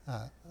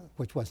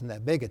 which wasn't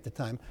that big at the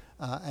time,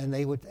 and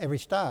they would every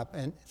stop,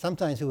 and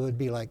sometimes it would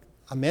be like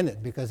a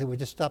minute because they would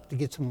just stop to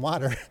get some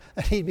water,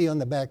 and he'd be on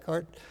the back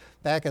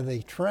of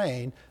the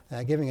train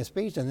giving a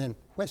speech, and then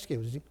whisk,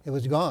 it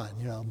was gone,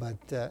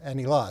 and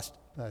he lost.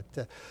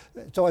 But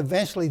so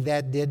eventually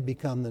that did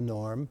become the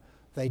norm.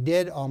 They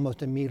did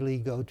almost immediately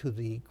go to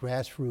the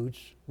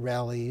grassroots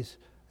rallies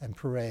and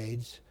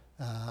parades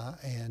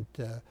and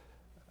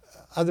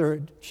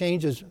other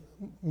changes.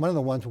 One of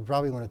the ones we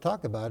probably want to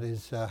talk about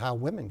is how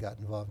women got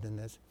involved in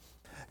this.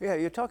 Yeah,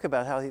 you talk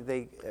about how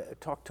they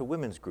talked to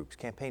women's groups,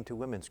 campaigned to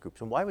women's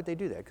groups. And why would they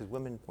do that? Because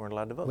women weren't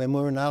allowed to vote.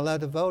 Women were not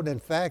allowed to vote. In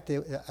fact,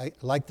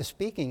 like the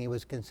speaking, it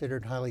was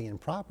considered highly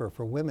improper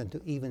for women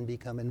to even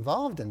become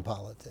involved in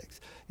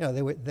politics.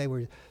 They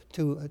were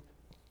too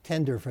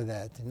tender for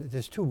that, and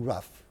just too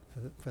rough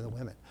for the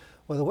women.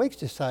 Well, the Whigs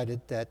decided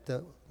that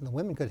the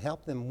women could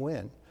help them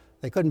win.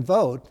 They couldn't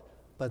vote,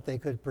 but they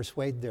could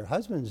persuade their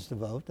husbands to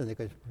vote, and they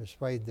could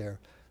persuade their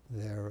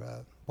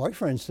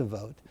boyfriends to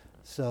vote.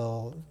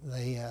 So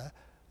they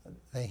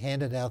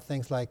handed out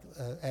things like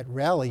at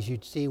rallies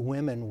you'd see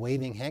women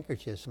waving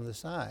handkerchiefs from the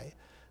side.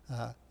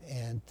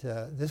 And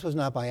this was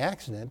not by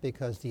accident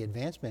because the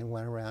advancement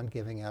went around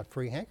giving out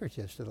free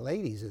handkerchiefs to the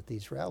ladies at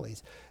these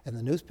rallies. And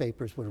the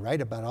newspapers would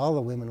write about all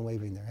the women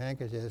waving their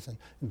handkerchiefs. And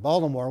in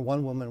Baltimore,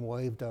 one woman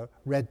waved a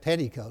red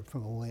petticoat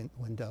from a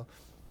window.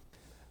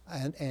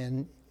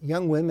 And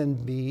young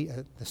women,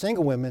 the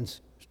single women,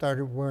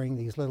 started wearing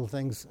these little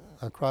things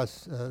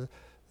across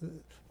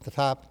the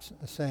top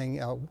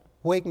saying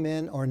Whig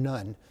men or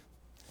none.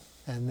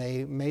 And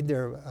they made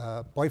their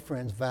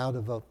boyfriends vow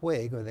to vote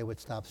Whig or they would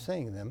stop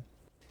seeing them.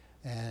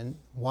 And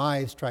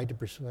wives tried to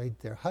persuade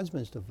their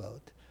husbands to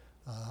vote.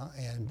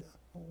 And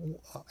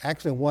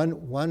actually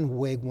one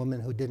Whig woman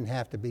who didn't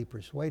have to be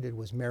persuaded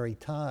was Mary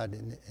Todd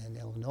in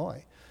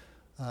Illinois.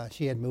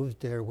 She had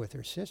moved there with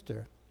her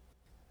sister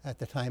at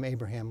the time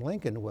Abraham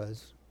Lincoln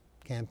was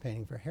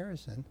campaigning for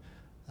Harrison.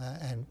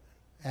 And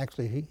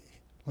actually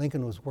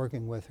Lincoln was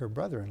working with her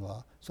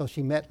brother-in-law. So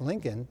she met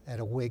Lincoln at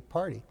a Whig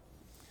party.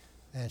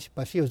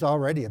 But she was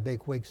already a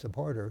big Whig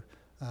supporter.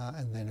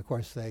 And then, of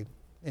course, they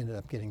ended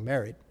up getting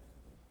married.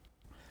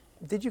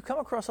 Did you come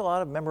across a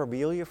lot of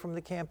memorabilia from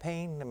the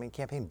campaign? I mean,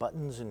 campaign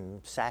buttons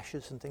and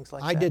sashes and things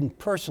like that? I didn't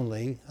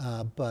personally,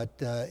 but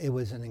it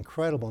was an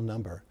incredible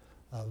number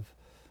of,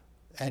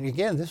 and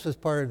again, this was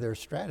part of their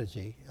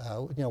strategy.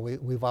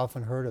 We've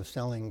often heard of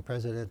selling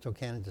presidential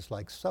candidates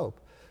like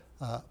soap,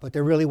 but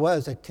there really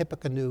was a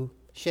Tippecanoe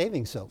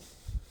shaving soap.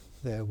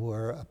 There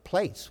were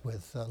plates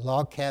with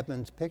log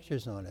cabins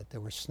pictures on it.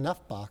 There were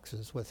snuff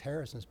boxes with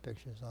Harrison's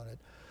pictures on it.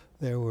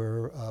 There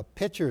were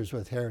pitchers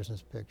with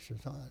Harrison's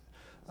pictures on it.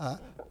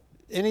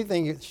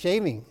 Anything,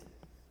 shaving,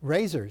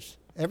 razors,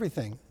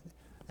 everything.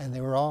 And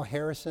they were all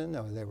Harrison,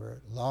 or they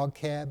were log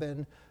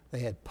cabin. They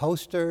had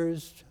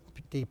posters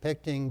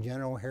depicting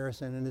General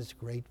Harrison and his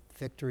great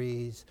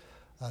victories.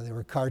 There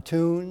were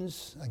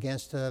cartoons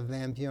against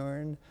Van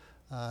Buren.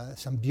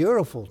 Some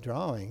beautiful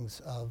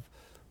drawings of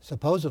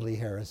supposedly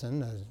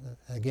Harrison,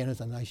 again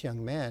as a nice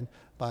young man,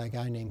 by a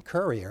guy named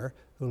Currier,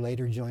 who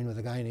later joined with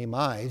a guy named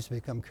Ives to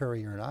become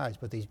Currier and Ives.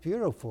 But these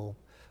beautiful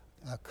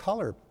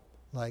color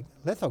like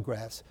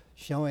lithographs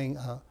showing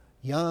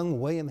young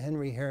William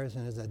Henry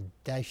Harrison as a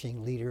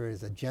dashing leader,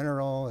 as a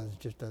general, as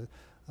just a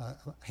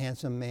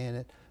handsome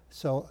man.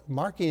 So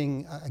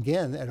marketing,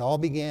 again, it all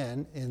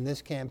began in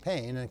this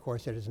campaign, and of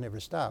course it has never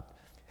stopped.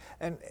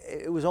 And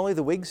it was only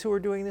the Whigs who were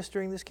doing this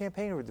during this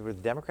campaign, or were the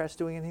Democrats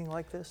doing anything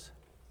like this?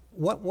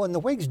 When the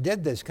Whigs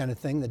did this kind of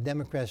thing, the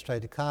Democrats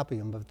tried to copy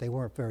them, but they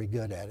weren't very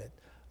good at it.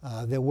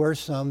 There were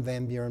some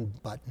Van Buren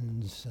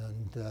buttons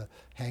and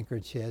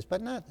handkerchiefs,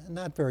 but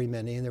not very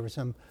many. And there were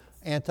some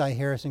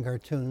anti-Harrison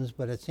cartoons,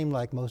 but it seemed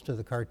like most of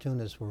the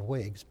cartoonists were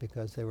Whigs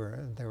because they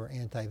were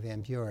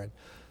anti-Van Buren.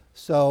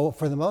 So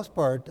for the most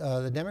part,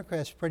 the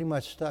Democrats pretty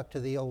much stuck to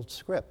the old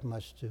script,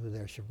 much to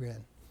their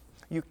chagrin.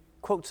 You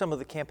quote some of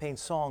the campaign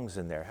songs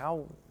in there.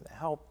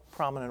 How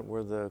prominent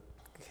were the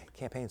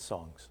campaign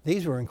songs?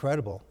 These were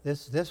incredible.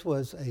 This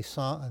was a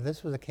song.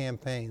 This was a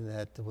campaign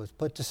that was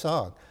put to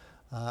song.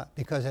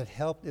 Because it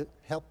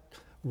helped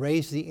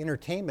raise the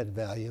entertainment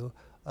value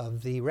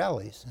of the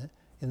rallies.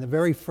 In the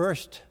very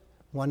first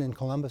one in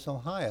Columbus,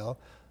 Ohio,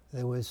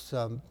 there was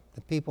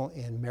the people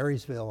in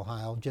Marysville,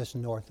 Ohio, just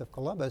north of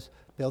Columbus,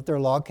 built their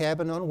log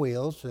cabin on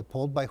wheels. They're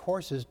pulled by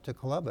horses to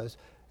Columbus,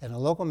 and a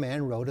local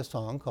man wrote a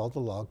song called the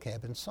Log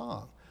Cabin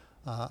Song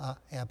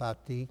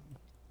about the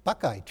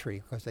Buckeye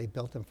tree, because they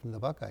built them from the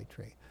Buckeye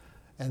tree.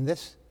 And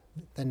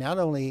they not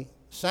only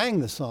sang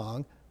the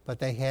song, but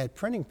they had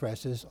printing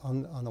presses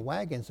on the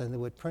wagons, and they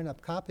would print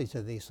up copies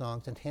of these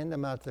songs and hand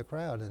them out to the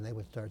crowd, and they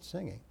would start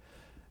singing.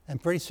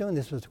 And pretty soon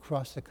this was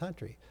across the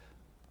country.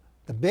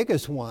 The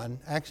biggest one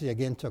actually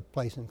again took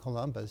place in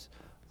Columbus.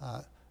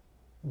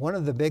 One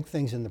of the big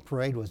things in the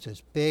parade was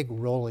this big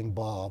rolling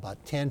ball,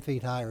 about 10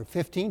 feet high or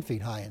 15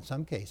 feet high in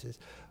some cases,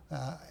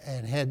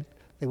 and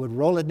they would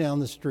roll it down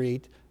the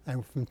street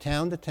and from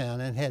town to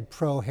town, and had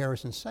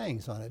pro-Harrison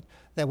sayings on it.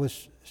 That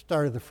was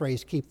started the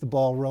phrase, "Keep the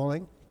ball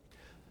rolling."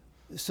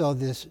 So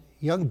this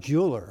young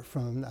jeweler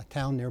from a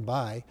town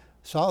nearby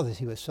saw this.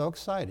 He was so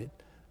excited,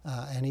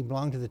 and he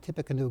belonged to the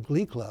Tippecanoe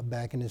Glee Club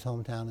back in his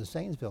hometown of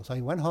Zanesville. So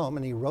he went home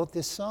and he wrote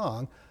this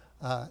song,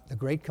 The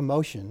Great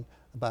Commotion,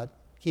 about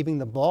keeping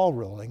the ball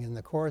rolling, and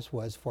the chorus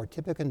was "For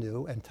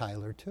Tippecanoe and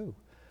Tyler too."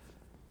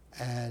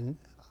 And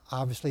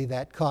obviously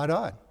that caught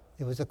on.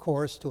 It was a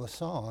chorus to a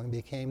song and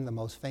became the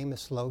most famous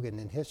slogan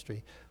in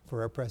history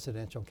for a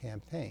presidential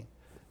campaign.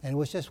 And it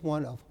was just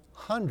one of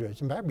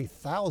hundreds, and probably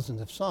thousands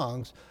of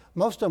songs.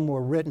 Most of them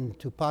were written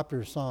to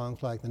popular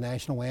songs like the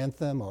national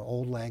anthem or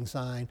Auld Lang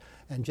Syne,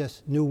 and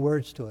just new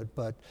words to it.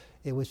 But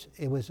it was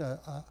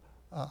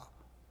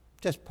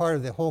just part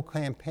of the whole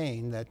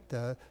campaign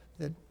that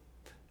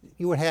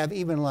you would have,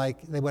 even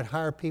like they would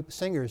hire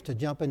singers to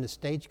jump into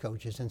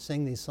stagecoaches and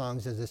sing these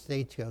songs as the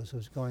stagecoach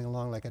was going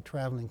along like a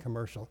traveling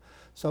commercial.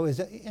 So it was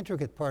an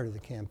intricate part of the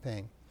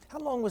campaign. How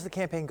long was the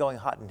campaign going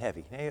hot and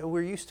heavy?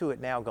 We're used to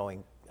it now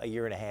going a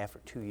year and a half or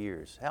 2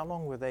 years. How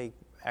long were they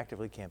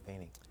actively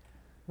campaigning?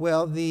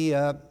 Well,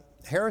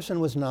 Harrison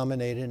was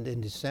nominated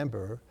in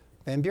December.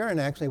 Van Buren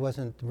actually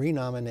wasn't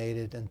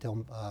renominated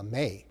until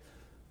May.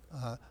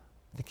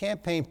 The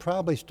campaign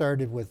probably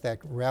started with that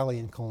rally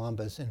in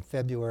Columbus in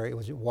February. It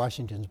was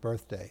Washington's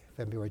birthday,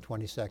 February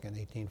 22nd,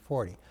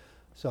 1840.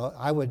 So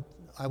I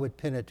would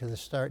pin it to the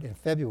start in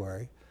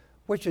February,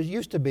 which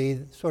used to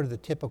be sort of the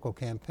typical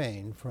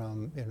campaign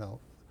from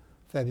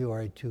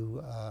February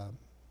to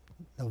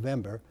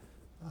November,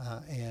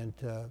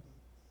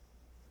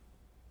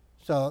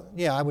 so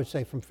yeah, I would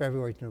say from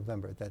February to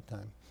November at that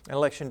time.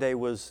 Election day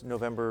was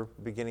November,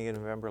 beginning of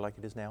November, like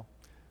it is now?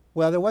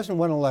 Well, there wasn't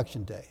one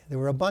election day. There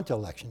were a bunch of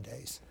election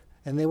days,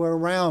 and they were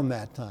around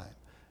that time.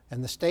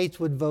 And the states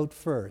would vote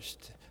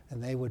first,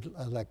 and they would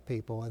elect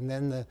people, and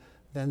then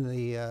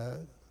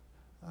the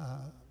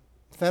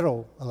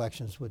federal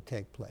elections would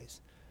take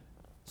place.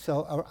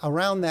 So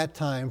around that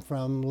time,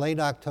 from late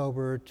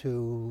October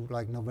to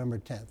like November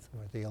 10th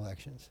were the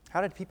elections. How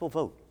did people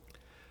vote?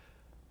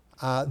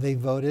 They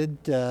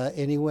voted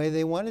any way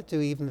they wanted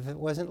to, even if it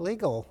wasn't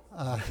legal.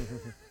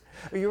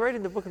 You write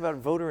in the book about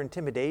voter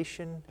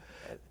intimidation.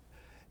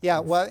 Yeah,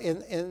 well,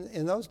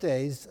 in those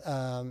days,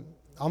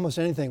 almost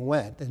anything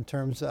went in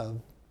terms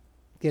of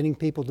getting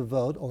people to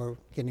vote or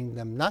getting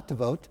them not to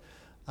vote.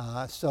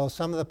 So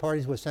some of the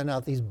parties would send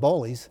out these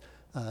bullies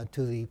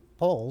to the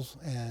polls.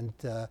 And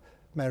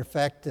matter of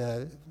fact,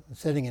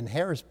 sitting in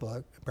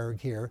Harrisburg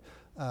here,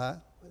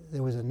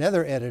 there was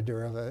another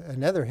editor of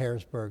another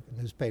Harrisburg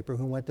newspaper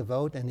who went to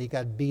vote, and he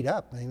got beat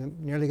up. He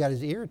nearly got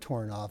his ear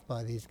torn off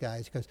by these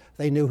guys because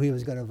they knew he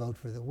was going to vote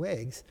for the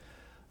Whigs.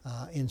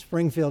 In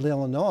Springfield,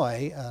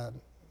 Illinois,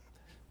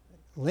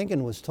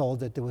 Lincoln was told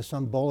that there was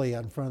some bully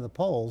in front of the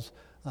polls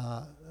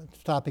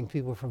stopping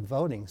people from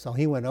voting. So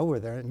he went over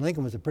there, and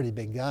Lincoln was a pretty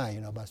big guy,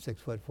 about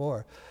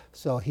 6'4".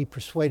 So he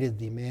persuaded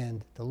the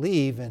man to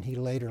leave, and he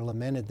later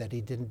lamented that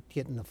he didn't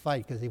get in the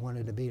fight because he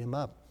wanted to beat him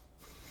up.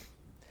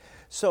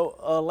 So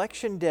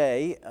Election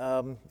Day,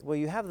 well,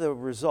 you have the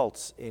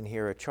results in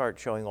here, a chart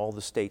showing all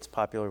the states'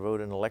 popular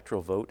vote and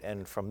electoral vote,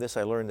 and from this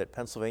I learned that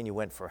Pennsylvania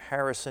went for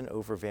Harrison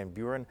over Van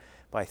Buren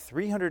by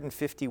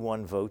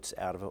 351 votes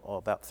out of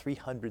about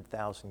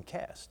 300,000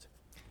 cast.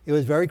 It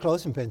was very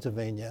close in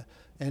Pennsylvania,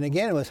 and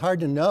again, it was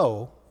hard to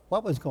know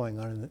what was going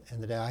on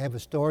in the day. I have a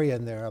story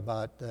in there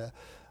about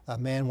a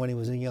man, when he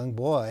was a young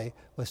boy,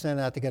 was sent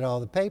out to get all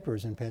the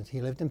papers in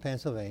Pennsylvania. He lived in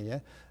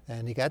Pennsylvania,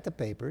 and he got the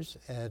papers,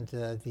 and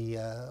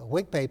the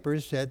Whig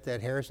papers said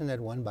that Harrison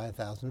had won by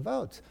 1,000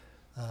 votes.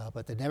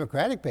 But the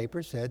Democratic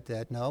papers said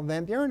that, no,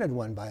 Van Buren had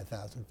won by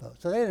 1,000 votes.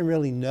 So they didn't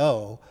really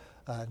know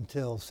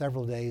until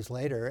several days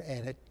later,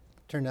 and it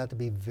turned out to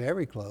be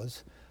very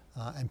close.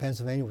 And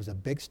Pennsylvania was a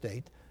big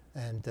state,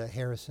 and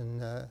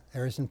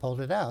Harrison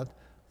pulled it out.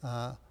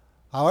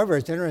 However,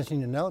 it's interesting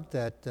to note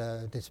that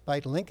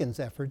despite Lincoln's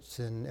efforts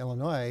in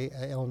Illinois,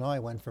 Illinois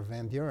went for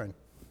Van Buren.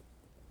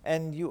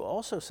 And you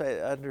also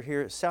say under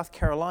here, South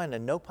Carolina,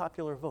 no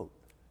popular vote.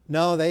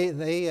 No, they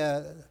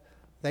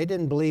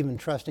didn't believe in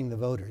trusting the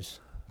voters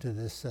to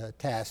this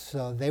task.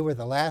 So they were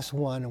the last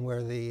one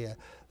where the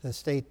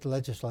state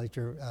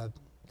legislature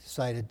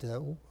decided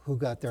who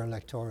got their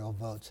electoral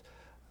votes.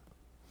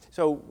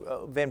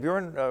 So Van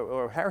Buren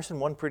or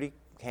Harrison won pretty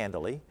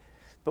handily.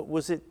 But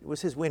was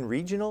his win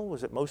regional?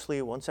 Was it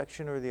mostly one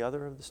section or the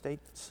other of the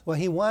states? Well,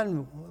 he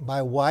won by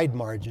a wide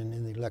margin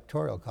in the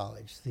Electoral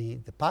College. The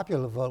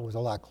popular vote was a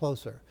lot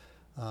closer.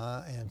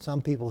 And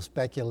some people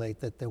speculate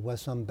that there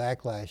was some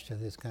backlash to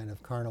this kind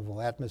of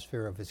carnival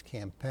atmosphere of his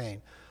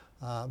campaign.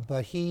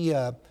 But he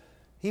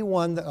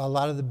won a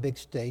lot of the big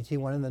states. He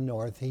won in the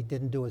North. He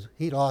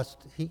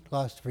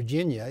lost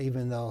Virginia,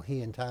 even though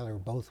he and Tyler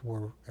both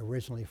were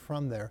originally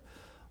from there.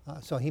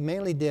 So he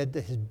mainly did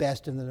his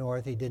best in the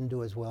North. He didn't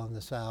do as well in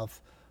the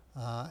South.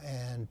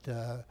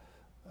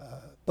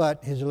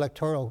 But his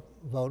electoral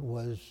vote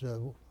was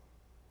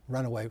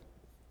runaway.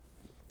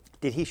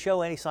 Did he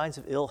show any signs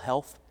of ill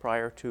health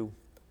prior to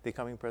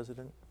becoming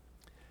president?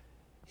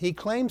 He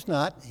claims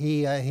not.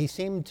 He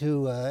seemed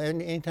to,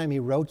 anytime he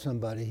wrote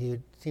somebody, he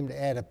would seem to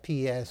add a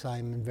P.S.,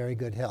 I'm in very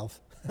good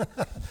health.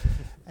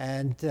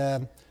 And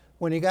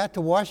when he got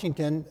to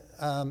Washington,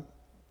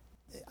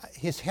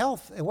 his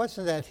health, it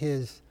wasn't that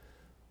his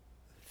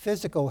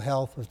physical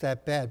health was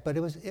that bad, but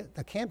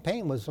the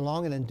campaign was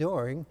long and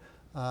enduring.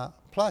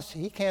 Plus,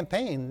 he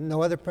campaigned.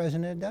 No other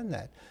president had done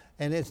that.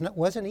 And it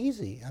wasn't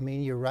easy. I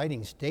mean, you're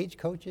riding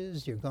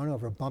stagecoaches, you're going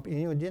over bumpy,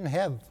 you didn't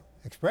have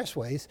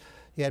expressways.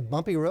 You had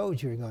bumpy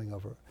roads you were going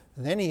over.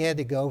 And then he had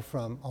to go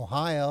from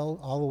Ohio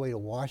all the way to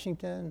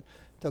Washington,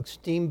 took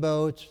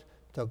steamboats,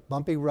 took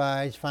bumpy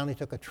rides, finally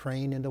took a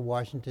train into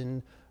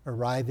Washington,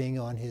 arriving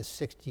on his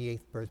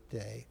 68th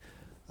birthday.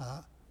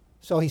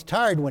 So he's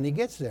tired when he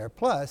gets there.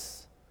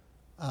 Plus,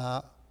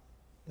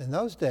 in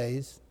those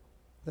days,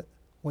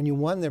 when you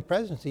won the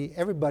presidency,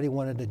 everybody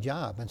wanted a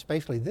job, and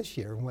especially this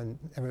year when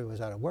everybody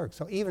was out of work.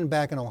 So even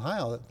back in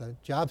Ohio, the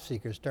job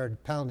seekers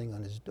started pounding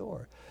on his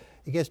door.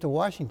 He gets to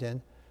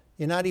Washington,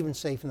 you're not even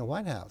safe in the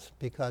White House,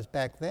 because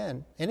back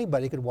then,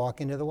 anybody could walk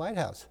into the White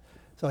House.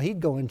 So he'd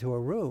go into a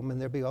room,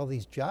 and there'd be all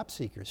these job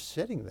seekers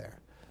sitting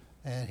there.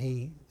 And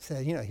he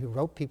said, he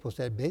wrote people,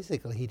 said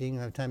basically he didn't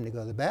have time to go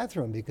to the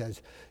bathroom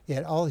because he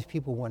had all these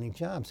people wanting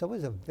jobs. So it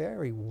was a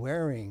very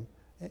wearing,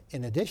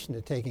 in addition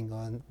to taking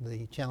on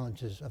the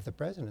challenges of the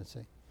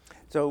presidency.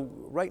 So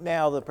right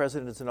now the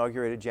president's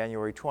inaugurated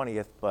January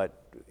 20th,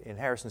 but in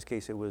Harrison's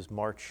case it was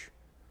March.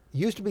 It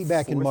used to be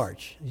back 4th? in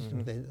March,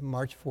 Mm-hmm.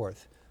 March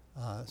 4th.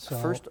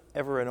 First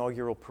ever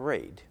inaugural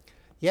parade.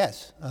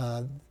 Yes.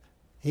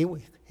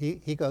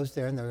 He goes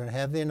there and they're going to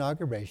have the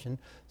inauguration.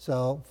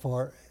 So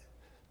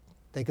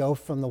they go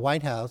from the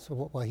White House,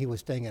 well, he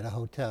was staying at a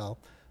hotel,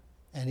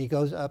 and he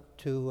goes up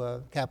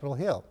to Capitol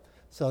Hill.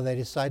 So they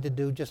decide to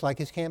do just like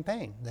his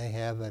campaign. They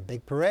have a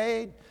big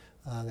parade.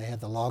 They have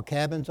the log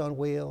cabins on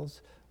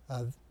wheels.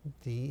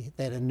 They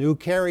had a new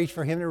carriage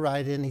for him to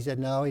ride in. He said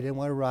no, he didn't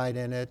want to ride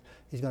in it.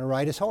 He's going to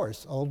ride his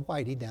horse, Old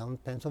Whitey, down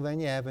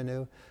Pennsylvania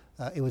Avenue.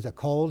 It was a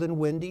cold and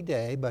windy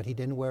day, but he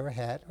didn't wear a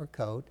hat or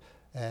coat.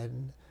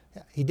 And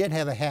He did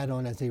have a hat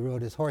on as he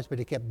rode his horse, but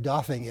he kept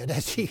doffing it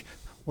as he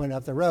went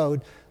up the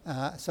road.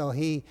 So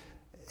he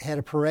had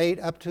a parade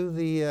up to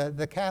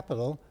the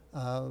Capitol,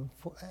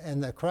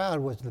 and the crowd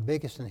was the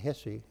biggest in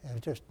history.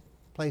 And just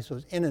the place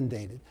was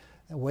inundated,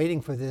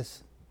 waiting for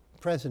this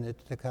president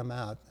to come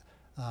out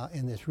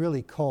in this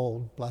really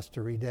cold,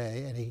 blustery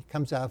day. And he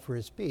comes out for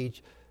his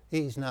speech.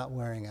 He's not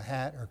wearing a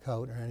hat or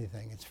coat or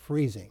anything. It's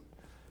freezing.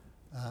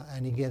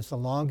 And he gives the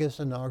longest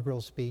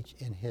inaugural speech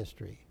in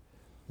history,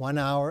 1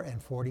 hour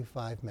and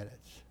 45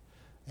 minutes.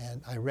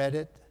 And I read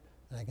it,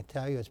 and I can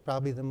tell you it's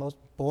probably the most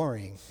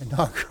boring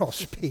inaugural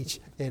speech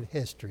in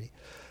history.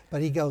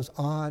 But he goes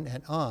on.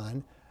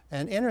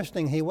 And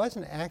interesting, he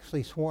wasn't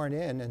actually sworn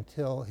in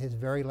until his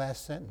very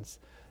last sentence.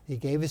 He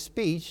gave his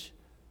speech.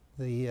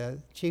 The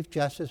Chief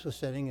Justice was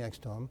sitting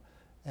next to him,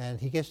 and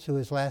he gets to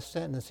his last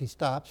sentence. He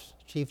stops.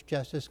 Chief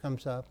Justice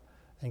comes up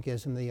and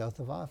gives him the oath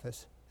of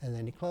office. And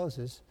then he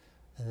closes.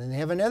 And then they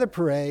have another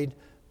parade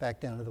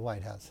back down to the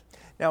White House.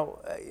 Now,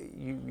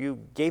 you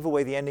gave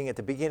away the ending at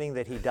the beginning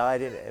that he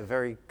died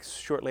very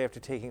shortly after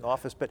taking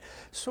office, but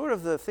sort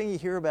of the thing you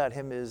hear about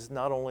him is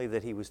not only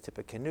that he was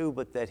Tippecanoe,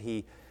 but that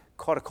he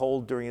caught a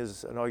cold during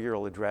his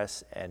inaugural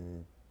address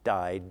and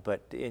died.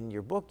 But in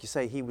your book, you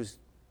say he was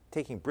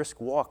taking brisk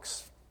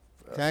walks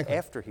exactly.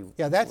 after he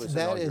that was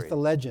is the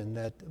legend.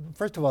 That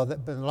first of all,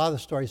 but a lot of the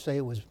stories say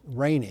it was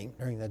raining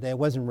during that day. It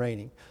wasn't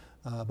raining,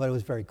 but it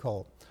was very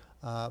cold.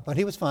 But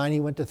he was fine. He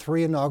went to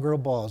 3 inaugural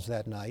balls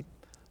that night.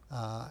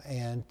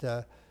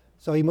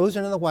 So he moves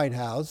into the White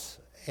House,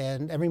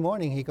 and every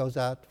morning he goes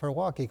out for a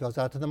walk. He goes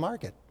out to the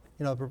market.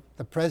 You know,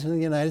 the President of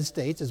the United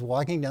States is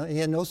walking down. He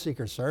had no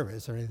Secret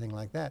Service or anything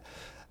like that.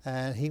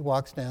 And he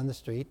walks down the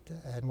street.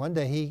 And one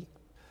day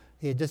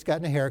he had just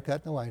gotten a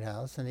haircut in the White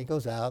House, and he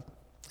goes out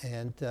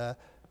and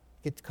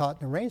gets caught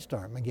in a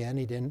rainstorm. Again,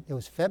 it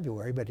was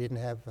February, but he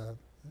didn't have,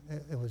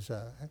 it was,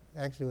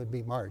 actually it would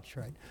be March,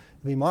 right? It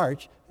would be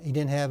March. He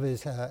didn't have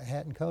his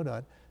hat and coat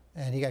on.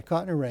 And he got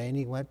caught in the rain.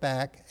 He went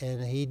back,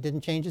 and he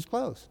didn't change his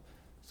clothes.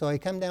 So he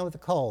come down with a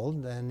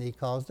cold, and he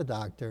calls the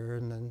doctor,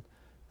 and then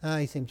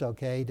he seems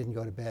okay. He didn't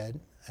go to bed.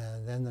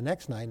 And then the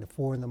next night, at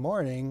 4 in the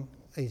morning,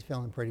 he's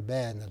feeling pretty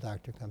bad, and the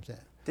doctor comes in.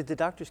 Did the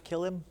doctors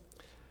kill him?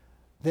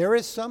 There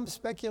is some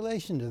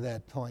speculation to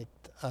that point.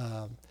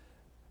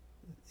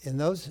 In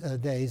those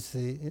days,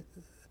 the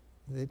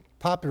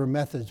popular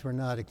methods were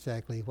not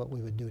exactly what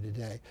we would do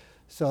today.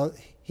 So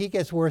he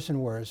gets worse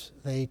and worse.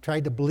 They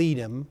tried to bleed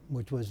him,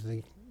 which was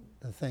the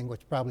thing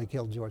which probably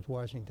killed George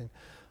Washington.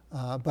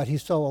 But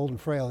he's so old and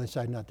frail, they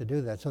decided not to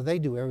do that. So they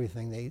do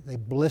everything. They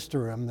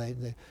blister him.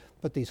 They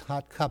put these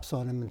hot cups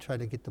on him and try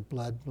to get the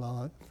blood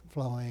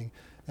flowing.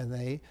 And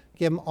they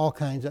give him all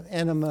kinds of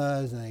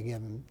enemas, and they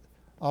give him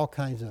all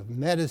kinds of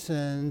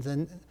medicines,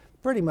 and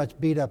pretty much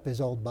beat up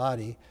his old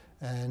body.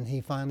 And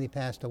he finally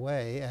passed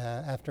away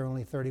after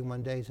only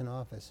 31 days in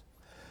office.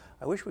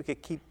 I wish we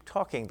could keep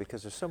talking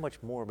because there's so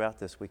much more about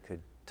this we could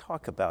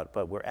talk about,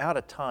 but we're out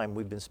of time.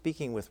 We've been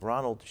speaking with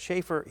Ronald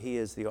Schaefer. He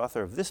is the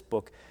author of this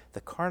book, The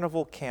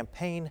Carnival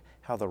Campaign,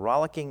 How the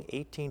Rollicking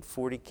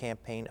 1840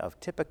 Campaign of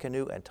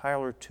Tippecanoe and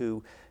Tyler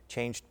II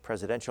Changed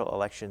Presidential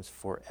Elections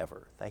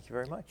Forever. Thank you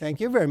very much.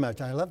 Thank you very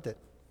much. I loved it.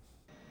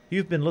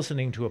 You've been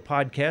listening to a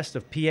podcast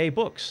of PA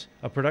Books,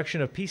 a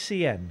production of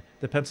PCN,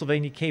 the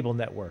Pennsylvania Cable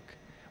Network.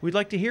 We'd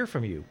like to hear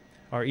from you.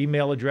 Our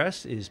email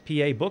address is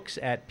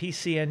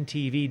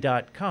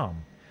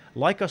pabooks@pcntv.com.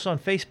 Like us on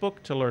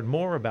Facebook to learn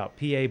more about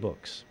PA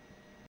Books.